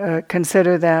don't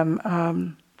consider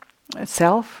them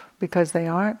self, because they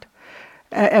aren't.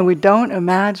 And we don't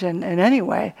imagine in any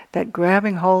way that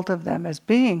grabbing hold of them as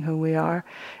being who we are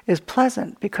is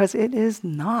pleasant, because it is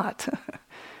not.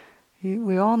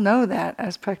 We all know that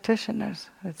as practitioners.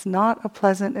 It's not a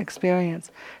pleasant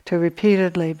experience to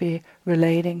repeatedly be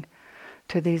relating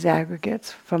to these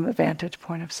aggregates from the vantage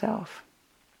point of self.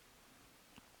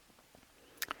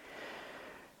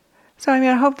 So I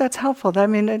hope that's helpful.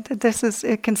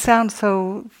 It can sound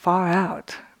so far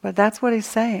out, but that's what he's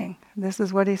saying. This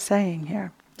is what he's saying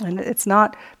here. And it's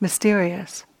not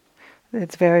mysterious.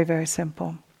 It's very, very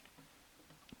simple.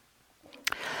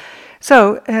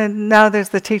 So, and now there's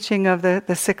the teaching of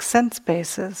the six sense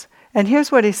bases. And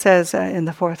here's what he says in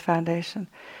the fourth foundation.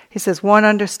 He says, one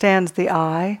understands the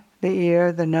eye, the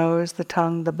ear, the nose, the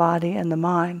tongue, the body, and the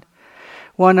mind.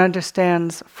 One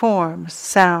understands forms,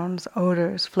 sounds,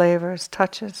 odors, flavors,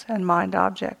 touches, and mind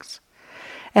objects.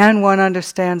 And one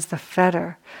understands the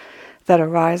fetter that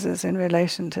arises in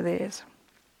relation to these.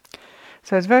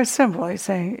 So it's very simple. He's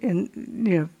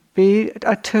saying, be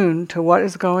attuned to what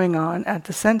is going on at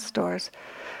the sense doors.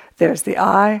 There's the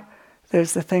eye,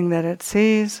 there's the thing that it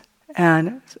sees,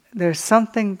 and there's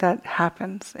something that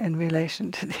happens in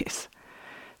relation to these.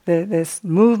 This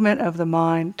movement of the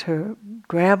mind to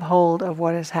grab hold of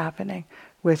what is happening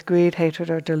with greed, hatred,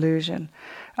 or delusion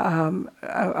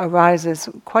arises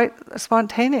quite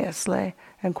spontaneously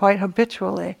and quite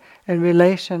habitually in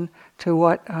relation to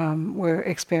what we're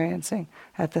experiencing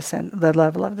at the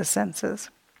level of the senses.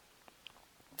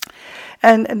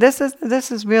 And this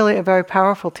is really a very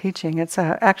powerful teaching. It's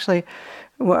actually,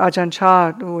 Ajahn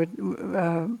Chah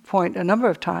would point a number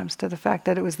of times to the fact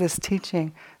that it was this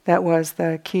teaching that was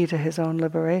the key to his own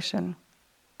liberation.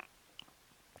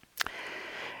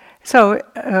 So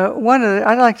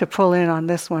I'd like to pull in on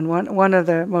this one. One of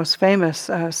the most famous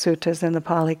suttas in the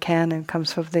Pali Canon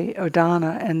comes from the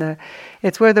Udana, and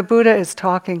it's where the Buddha is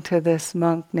talking to this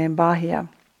monk named Bahia.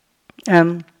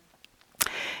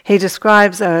 He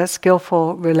describes a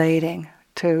skillful relating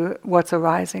to what's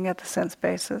arising at the sense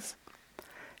bases.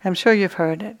 I'm sure you've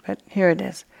heard it, but here it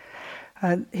is.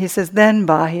 He says, then,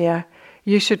 Bahia,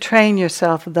 you should train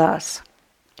yourself thus.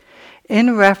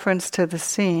 In reference to the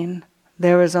seen,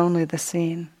 there is only the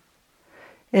seen.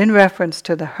 In reference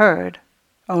to the heard,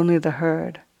 only the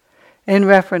heard. In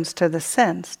reference to the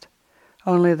sensed,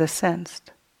 only the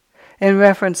sensed. In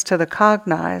reference to the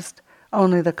cognized,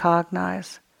 only the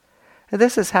cognized.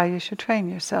 This is how you should train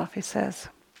yourself, he says.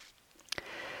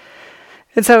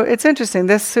 And so it's interesting,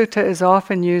 this sutta is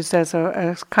often used as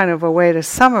a kind of a way to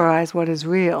summarize what is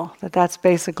real, that's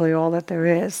basically all that there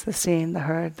is, the seen, the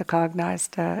heard, the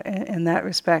cognized in that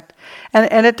respect.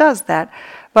 And it does that.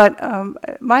 But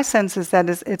my sense is that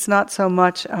it's not so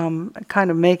much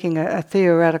kind of making a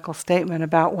theoretical statement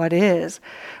about what is,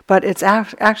 but it's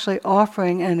actually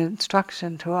offering an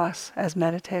instruction to us as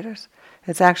meditators.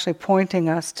 It's actually pointing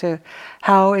us to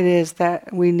how it is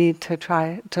that we need to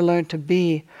try to learn to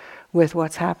be with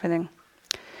what's happening.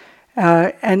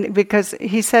 And because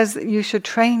he says you should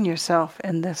train yourself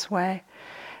in this way.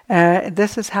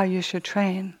 This is how you should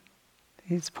train.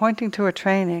 He's pointing to a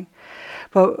training.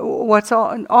 But what's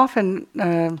often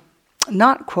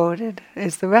not quoted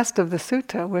is the rest of the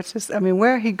sutta, which is,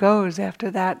 where he goes after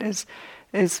that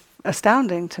is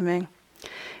astounding to me.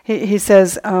 He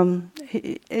says,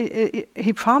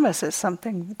 he promises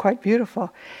something quite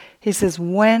beautiful. He says,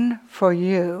 when for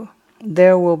you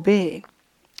there will be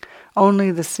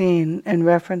only the seen in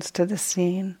reference to the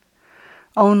seen,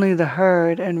 only the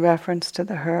heard in reference to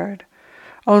the heard,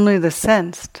 only the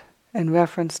sensed in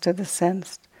reference to the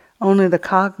sensed, only the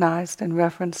cognized in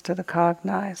reference to the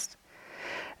cognized.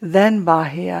 Then,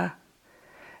 Bahia,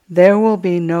 there will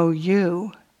be no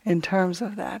you in terms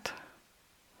of that.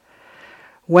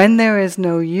 When there is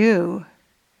no you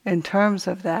in terms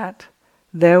of that,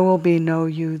 there will be no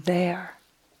you there.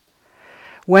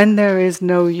 When there is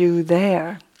no you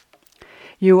there,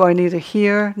 you are neither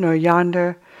here nor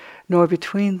yonder, nor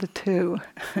between the two.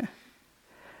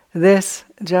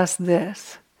 Just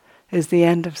this, is the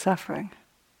end of suffering.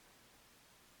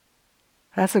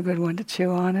 That's a good one to chew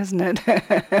on, isn't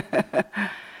it?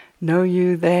 No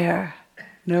you there,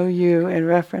 no you in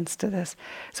reference to this.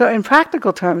 So in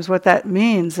practical terms, what that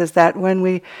means is that when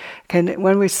we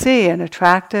see an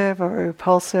attractive or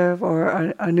repulsive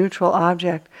or a neutral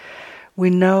object, we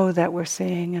know that we're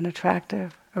seeing an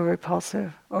attractive, a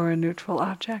repulsive, or a neutral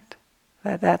object.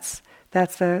 That's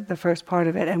That's the first part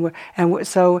of it.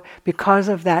 So because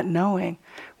of that knowing,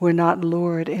 we're not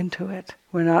lured into it.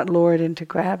 We're not lured into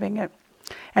grabbing it.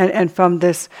 And from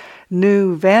this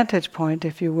new vantage point,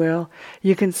 if you will,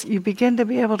 you begin to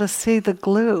be able to see the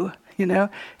glue.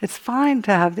 It's fine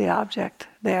to have the object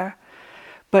there,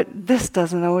 but this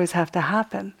doesn't always have to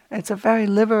happen. It's a very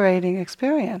liberating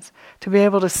experience to be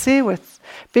able to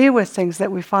be with things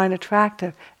that we find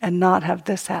attractive and not have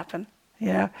this happen.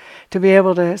 To be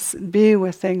able to be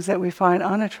with things that we find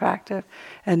unattractive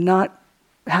and not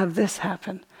have this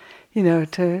happen.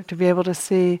 To be able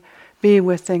to be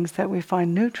with things that we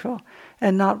find neutral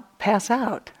and not pass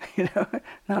out,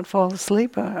 not fall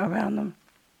asleep around them.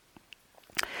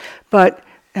 But,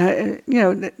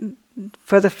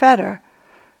 for the fetter,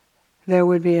 there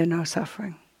would be no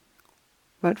suffering.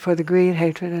 But for the greed,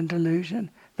 hatred, and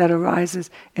delusion that arises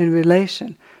in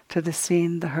relation to the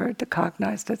seen, the heard, the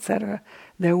cognized, etc.,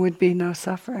 there would be no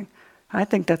suffering. I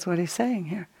think that's what he's saying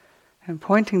here, and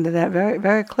pointing to that very,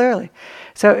 very clearly.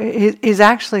 So he's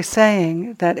actually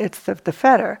saying that it's the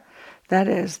fetter, that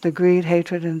is, the greed,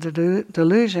 hatred, and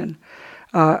delusion,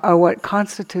 are what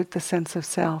constitute the sense of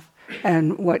self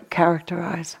and what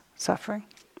characterize suffering,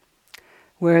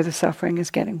 where the suffering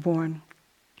is getting born.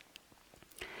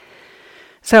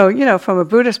 So, from a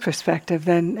Buddhist perspective,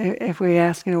 then, if we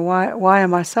ask, why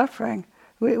am I suffering?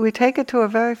 We take it to a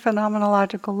very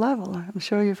phenomenological level. I'm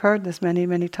sure you've heard this many,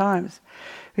 many times.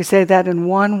 We say that in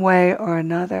one way or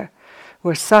another,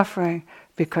 we're suffering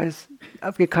because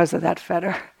of that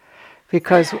fetter.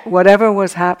 Because whatever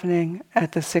was happening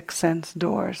at the six sense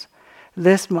doors,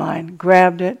 this mind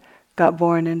grabbed it, got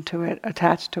born into it,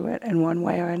 attached to it in one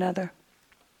way or another.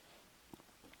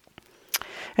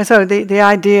 And so the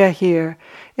idea here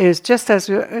is, just as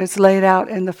it's laid out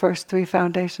in the first three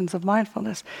foundations of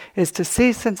mindfulness, is to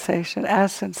see sensation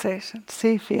as sensation,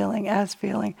 see feeling as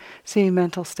feeling, see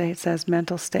mental states as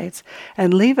mental states,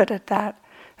 and leave it at that.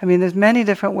 I mean, there's many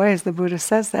different ways the Buddha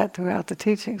says that throughout the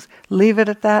teachings. Leave it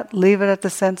at that, leave it at the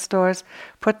sense doors,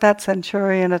 put that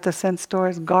centurion at the sense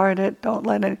doors, guard it, don't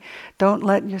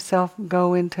let yourself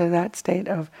go into that state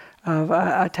of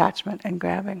attachment and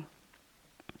grabbing.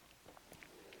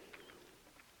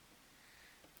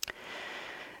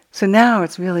 So now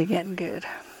it's really getting good,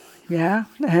 yeah?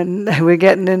 And we're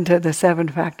getting into the 7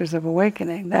 factors of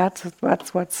awakening. That's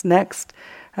what's next.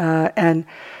 And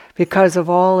because of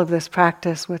all of this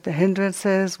practice with the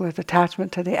hindrances, with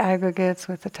attachment to the aggregates,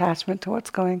 with attachment to what's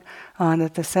going on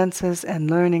at the senses, and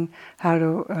learning how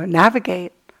to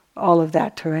navigate all of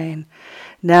that terrain,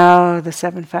 now the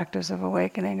 7 factors of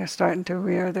awakening are starting to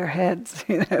rear their heads,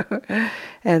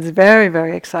 And it's very,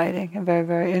 very exciting and very,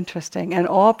 very interesting, and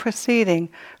all proceeding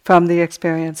from the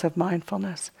experience of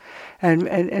mindfulness. And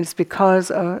it's because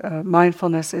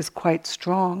mindfulness is quite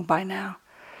strong by now.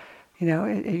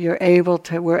 We're able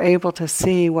to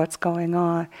see what's going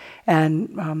on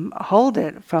and hold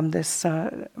it from this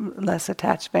less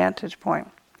attached vantage point.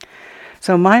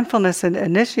 So mindfulness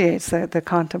initiates the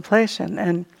contemplation,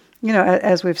 and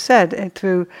as we've said,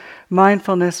 through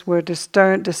mindfulness we're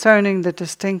discerning the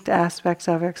distinct aspects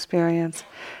of experience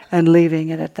and leaving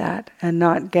it at that, and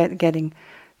not getting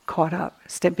caught up,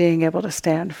 being able to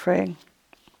stand free.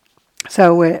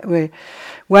 So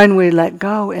when we let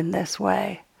go in this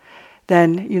way,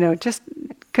 then just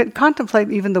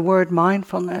contemplate even the word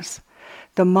mindfulness.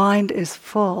 The mind is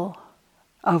full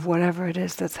of whatever it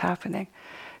is that's happening.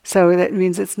 So that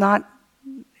means it's not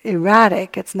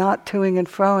erratic, it's not toing and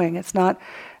froing, it's not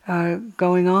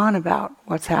going on about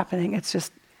what's happening, it's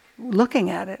just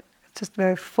looking at it. It's just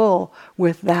very full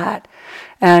with that.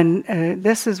 And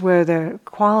this is where the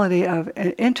quality of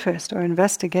interest or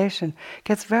investigation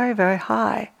gets very, very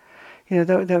high. You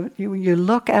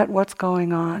look at what's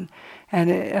going on,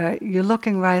 and you're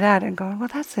looking right at it and going, well,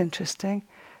 that's interesting.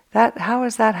 How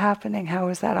is that happening? How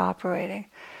is that operating?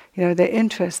 The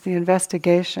interest, the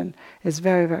investigation is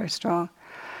very, very strong.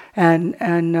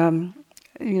 And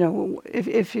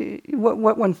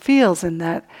what one feels in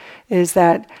that is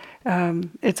that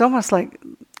it's almost like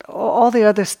all the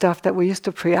other stuff that we used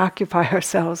to preoccupy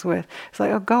ourselves with. It's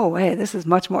like, oh, go away. This is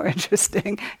much more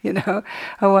interesting. I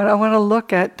want to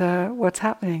look at what's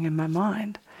happening in my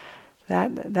mind.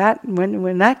 That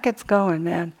when that gets going,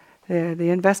 man, the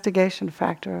investigation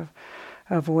factor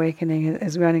of awakening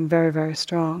is running very, very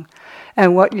strong.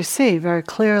 And what you see very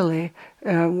clearly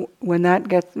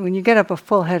when you get up a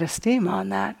full head of steam on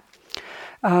that,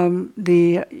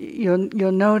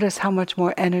 you'll notice how much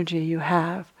more energy you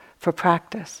have for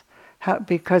practice,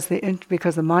 because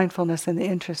the mindfulness and the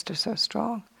interest are so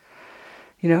strong.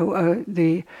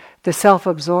 The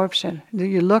self-absorption.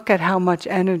 You look at how much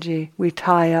energy we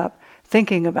tie up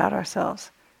thinking about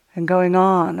ourselves and going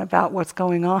on about what's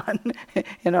going on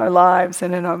in our lives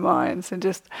and in our minds, and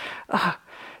just,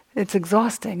 it's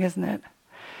exhausting, isn't it?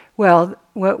 Well,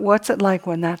 what's it like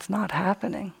when that's not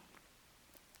happening?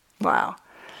 Wow.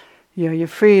 You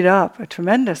freed up a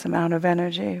tremendous amount of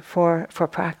energy for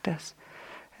practice.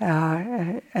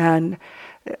 And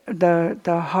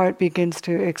the heart begins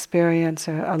to experience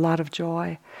a lot of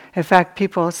joy. In fact,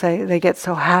 people say they get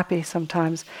so happy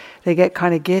sometimes, they get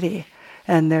kind of giddy,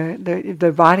 and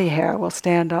their body hair will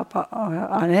stand up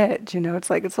on edge. It's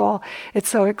like it's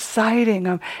so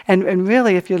exciting. And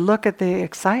really, if you look at the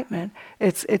excitement,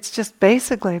 it's just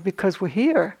basically because we're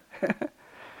here.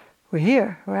 We're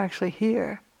here. We're actually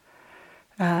here.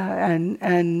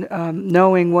 And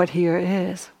knowing what here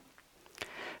is.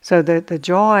 So the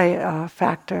joy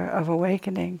factor of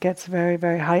awakening gets very,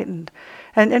 very heightened.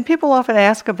 And people often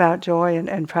ask about joy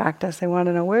and practice. They want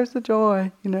to know, where's the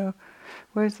joy?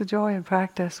 Where's the joy in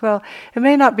practice? Well, it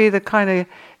may not be the kind of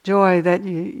joy that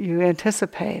you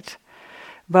anticipate,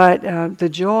 but the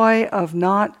joy of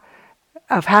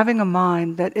having a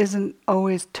mind that isn't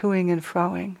always toing and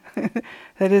froing,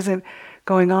 that isn't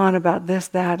going on about this,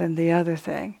 that, and the other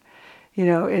thing.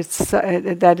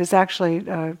 That is actually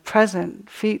present,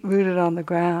 feet rooted on the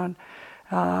ground,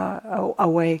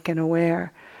 awake and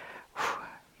aware.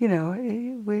 We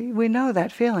know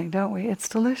that feeling, don't we? It's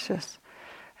delicious,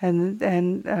 and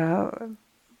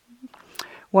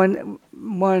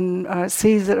one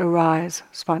sees it arise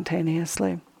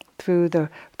spontaneously through the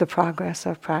progress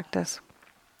of practice.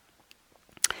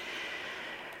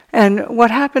 And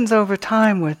what happens over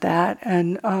time with that,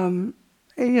 and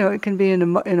it can be in a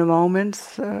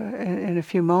moment, in a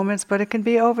few moments, but it can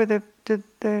be over the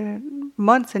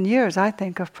months and years, I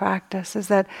think, of practice, is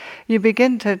that you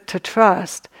begin to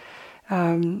trust.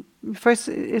 First,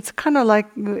 it's kind of like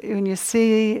when you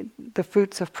see the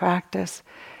fruits of practice,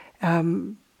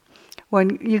 when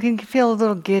you can feel a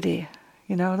little giddy,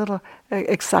 a little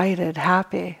excited,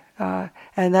 happy,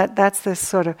 and that's this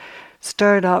sort of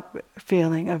stirred up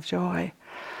feeling of joy.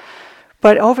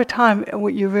 But over time,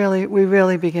 we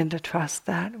really begin to trust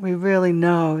that. We really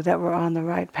know that we're on the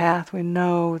right path. We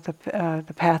know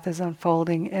the path is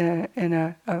unfolding in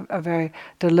a very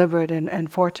deliberate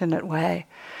and fortunate way.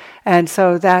 And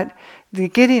so that the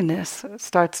giddiness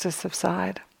starts to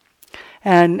subside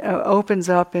and opens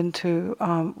up into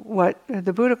what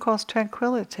the Buddha calls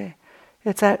tranquility.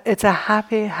 It's a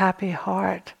happy, happy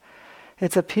heart.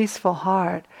 It's a peaceful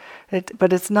heart.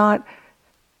 But it's not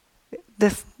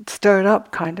this stirred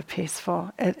up kind of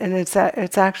peaceful, and it's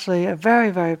actually a very,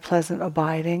 very pleasant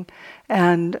abiding,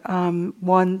 and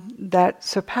one that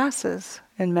surpasses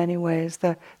in many ways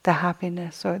the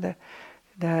happiness or the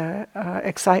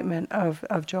excitement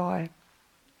of joy.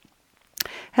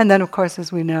 And then, of course,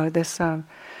 as we know, this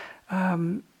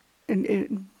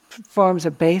it forms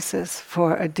a basis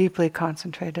for a deeply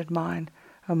concentrated mind,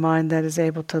 a mind that is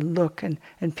able to look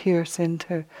and pierce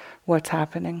into what's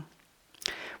happening.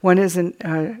 One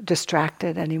isn't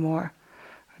distracted anymore,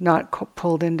 not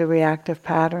pulled into reactive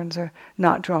patterns or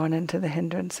not drawn into the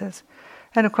hindrances.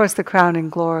 And of course the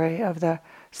crowning glory of the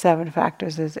 7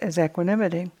 factors is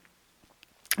equanimity.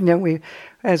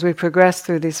 As we progress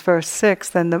through these first 6,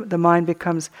 then the mind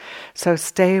becomes so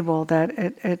stable that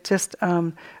it just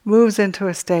moves into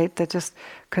a state that just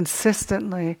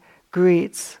consistently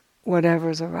greets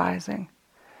whatever's arising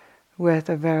with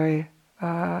a very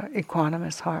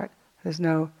equanimous heart. There's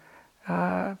no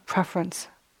preference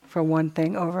for one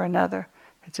thing over another.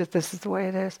 It's just, this is the way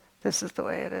it is, this is the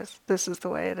way it is, this is the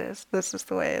way it is, this is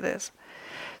the way it is.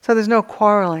 So there's no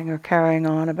quarreling or carrying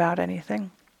on about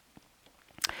anything.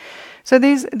 So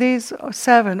these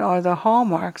 7 are the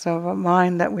hallmarks of a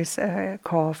mind that we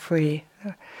call free.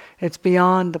 It's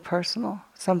beyond the personal.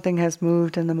 Something has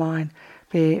moved in the mind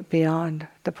beyond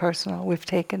the personal. We've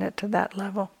taken it to that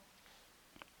level.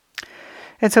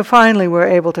 And so finally we're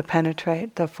able to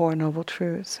penetrate the 4 Noble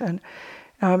Truths. And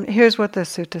here's what the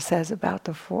sutta says about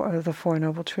the four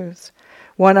Noble Truths.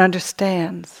 One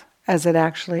understands as it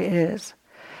actually is.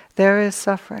 There is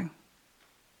suffering.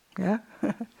 Yeah?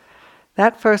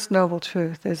 That first Noble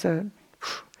Truth is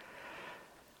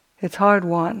it's hard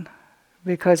won,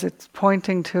 because it's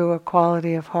pointing to a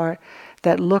quality of heart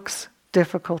that looks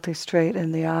difficulty straight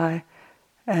in the eye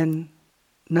and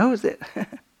knows it.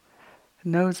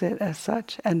 Knows it as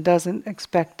such and doesn't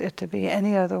expect it to be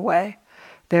any other way.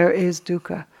 There is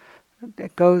dukkha.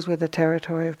 It goes with the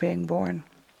territory of being born.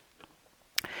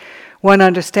 One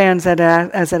understands that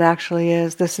as it actually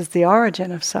is. This is the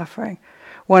origin of suffering.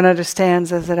 One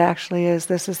understands as it actually is,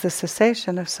 this is the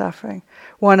cessation of suffering.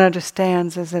 One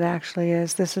understands as it actually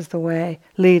is, this is the way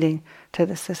leading to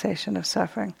the cessation of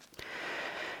suffering.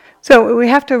 So we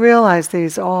have to realize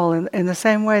these all in the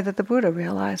same way that the Buddha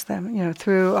realized them,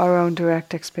 through our own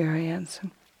direct experience.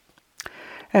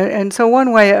 And so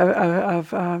one way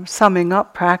of summing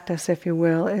up practice, if you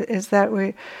will, is that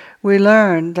we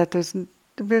learn that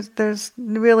there's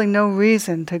really no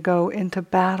reason to go into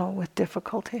battle with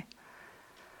difficulty.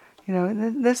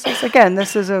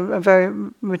 This is a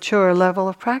very mature level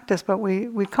of practice, but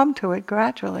we come to it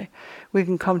gradually. We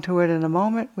can come to it in a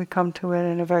moment, we come to it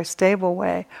in a very stable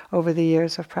way over the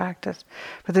years of practice.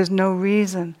 But there's no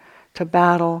reason to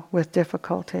battle with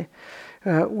difficulty.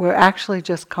 We're actually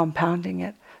just compounding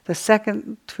it. The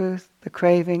second truth, the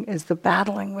craving, is the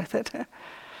battling with it.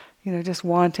 Just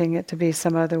wanting it to be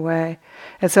some other way.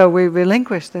 And so we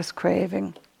relinquish this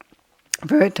craving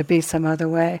for it to be some other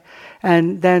way.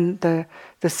 And then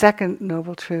the second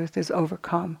noble truth is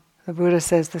overcome. The Buddha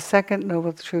says the second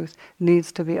noble truth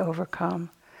needs to be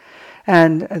overcome.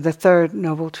 And the third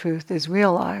noble truth is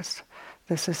realized.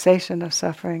 The cessation of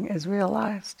suffering is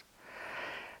realized.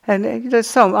 And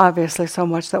there's obviously so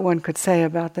much that one could say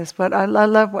about this, but I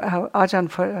love how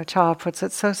Ajahn Chah puts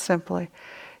it so simply.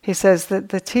 He says that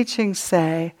the teachings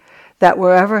say that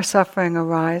wherever suffering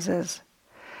arises,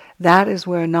 that is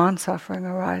where non-suffering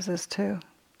arises too.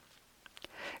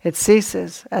 It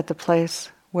ceases at the place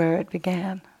where it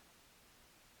began,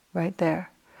 right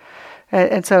there.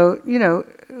 And so,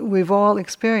 we've all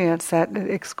experienced that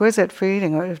exquisite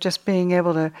freedom of just being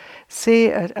able to see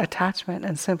attachment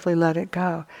and simply let it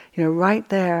go. Right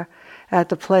there at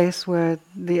the place where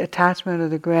the attachment or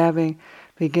the grabbing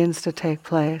begins to take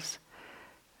place,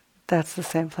 that's the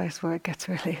same place where it gets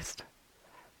released,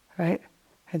 right?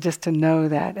 And just to know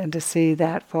that and to see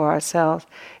that for ourselves,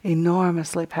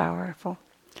 enormously powerful.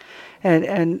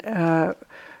 And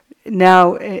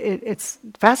now it's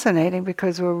fascinating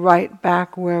because we're right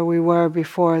back where we were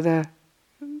before the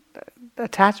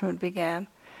attachment began.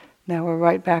 Now we're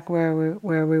right back where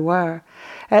we were.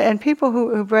 And people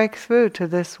who break through to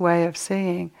this way of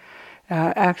seeing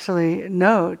actually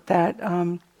note that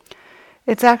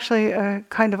it's actually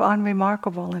kind of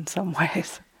unremarkable in some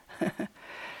ways.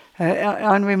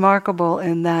 Unremarkable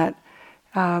in that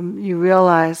you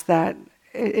realize that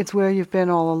it's where you've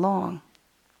been all along.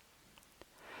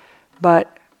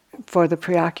 But for the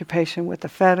preoccupation with the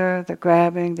fetter, the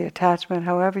grabbing, the attachment,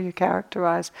 however you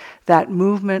characterize that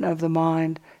movement of the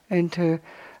mind into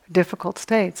difficult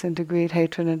states, into greed,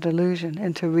 hatred, and delusion,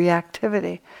 into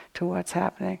reactivity to what's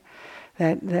happening,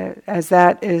 that as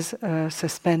that is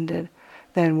suspended,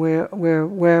 then we're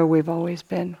where we've always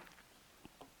been.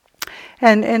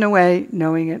 And in a way,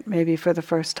 knowing it maybe for the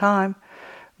first time,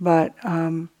 but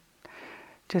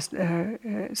just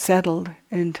settled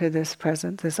into this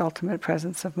presence, this ultimate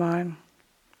presence of mind.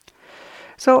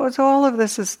 So all of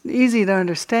this is easy to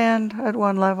understand at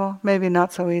one level, maybe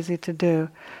not so easy to do,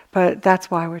 but that's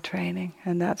why we're training,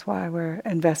 and that's why we're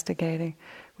investigating.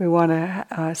 We want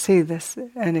to see this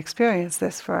and experience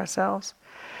this for ourselves.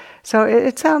 So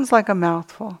it sounds like a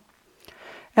mouthful,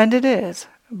 and it is.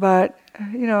 But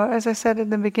as I said in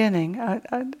the beginning,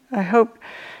 I hope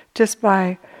just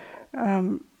by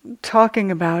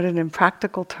talking about it in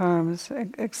practical terms,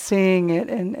 seeing it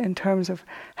in terms of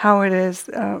how it is,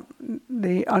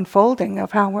 the unfolding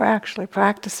of how we're actually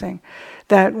practicing,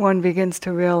 that one begins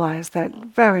to realize that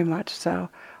very much so,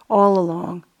 all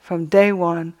along, from day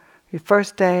one, your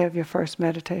first day of your first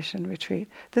meditation retreat,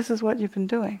 this is what you've been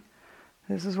doing.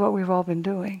 This is what we've all been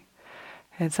doing.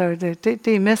 And so to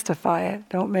demystify it,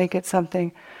 don't make it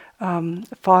something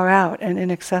far out and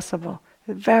inaccessible.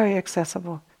 Very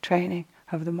accessible training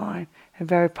of the mind, and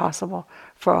very possible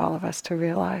for all of us to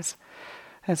realize.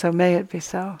 And so may it be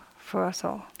so for us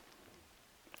all.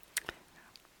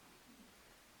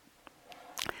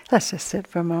 Let's just sit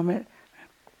for a moment.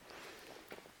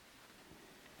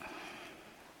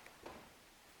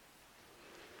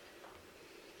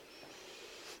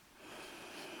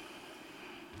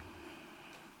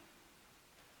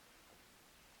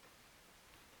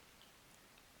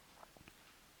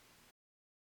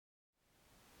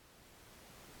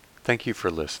 Thank you for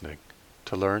listening.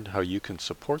 To learn how you can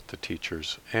support the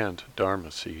teachers and Dharma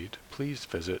Seed, please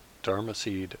visit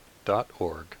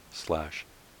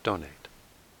dharmaseed.org/donate.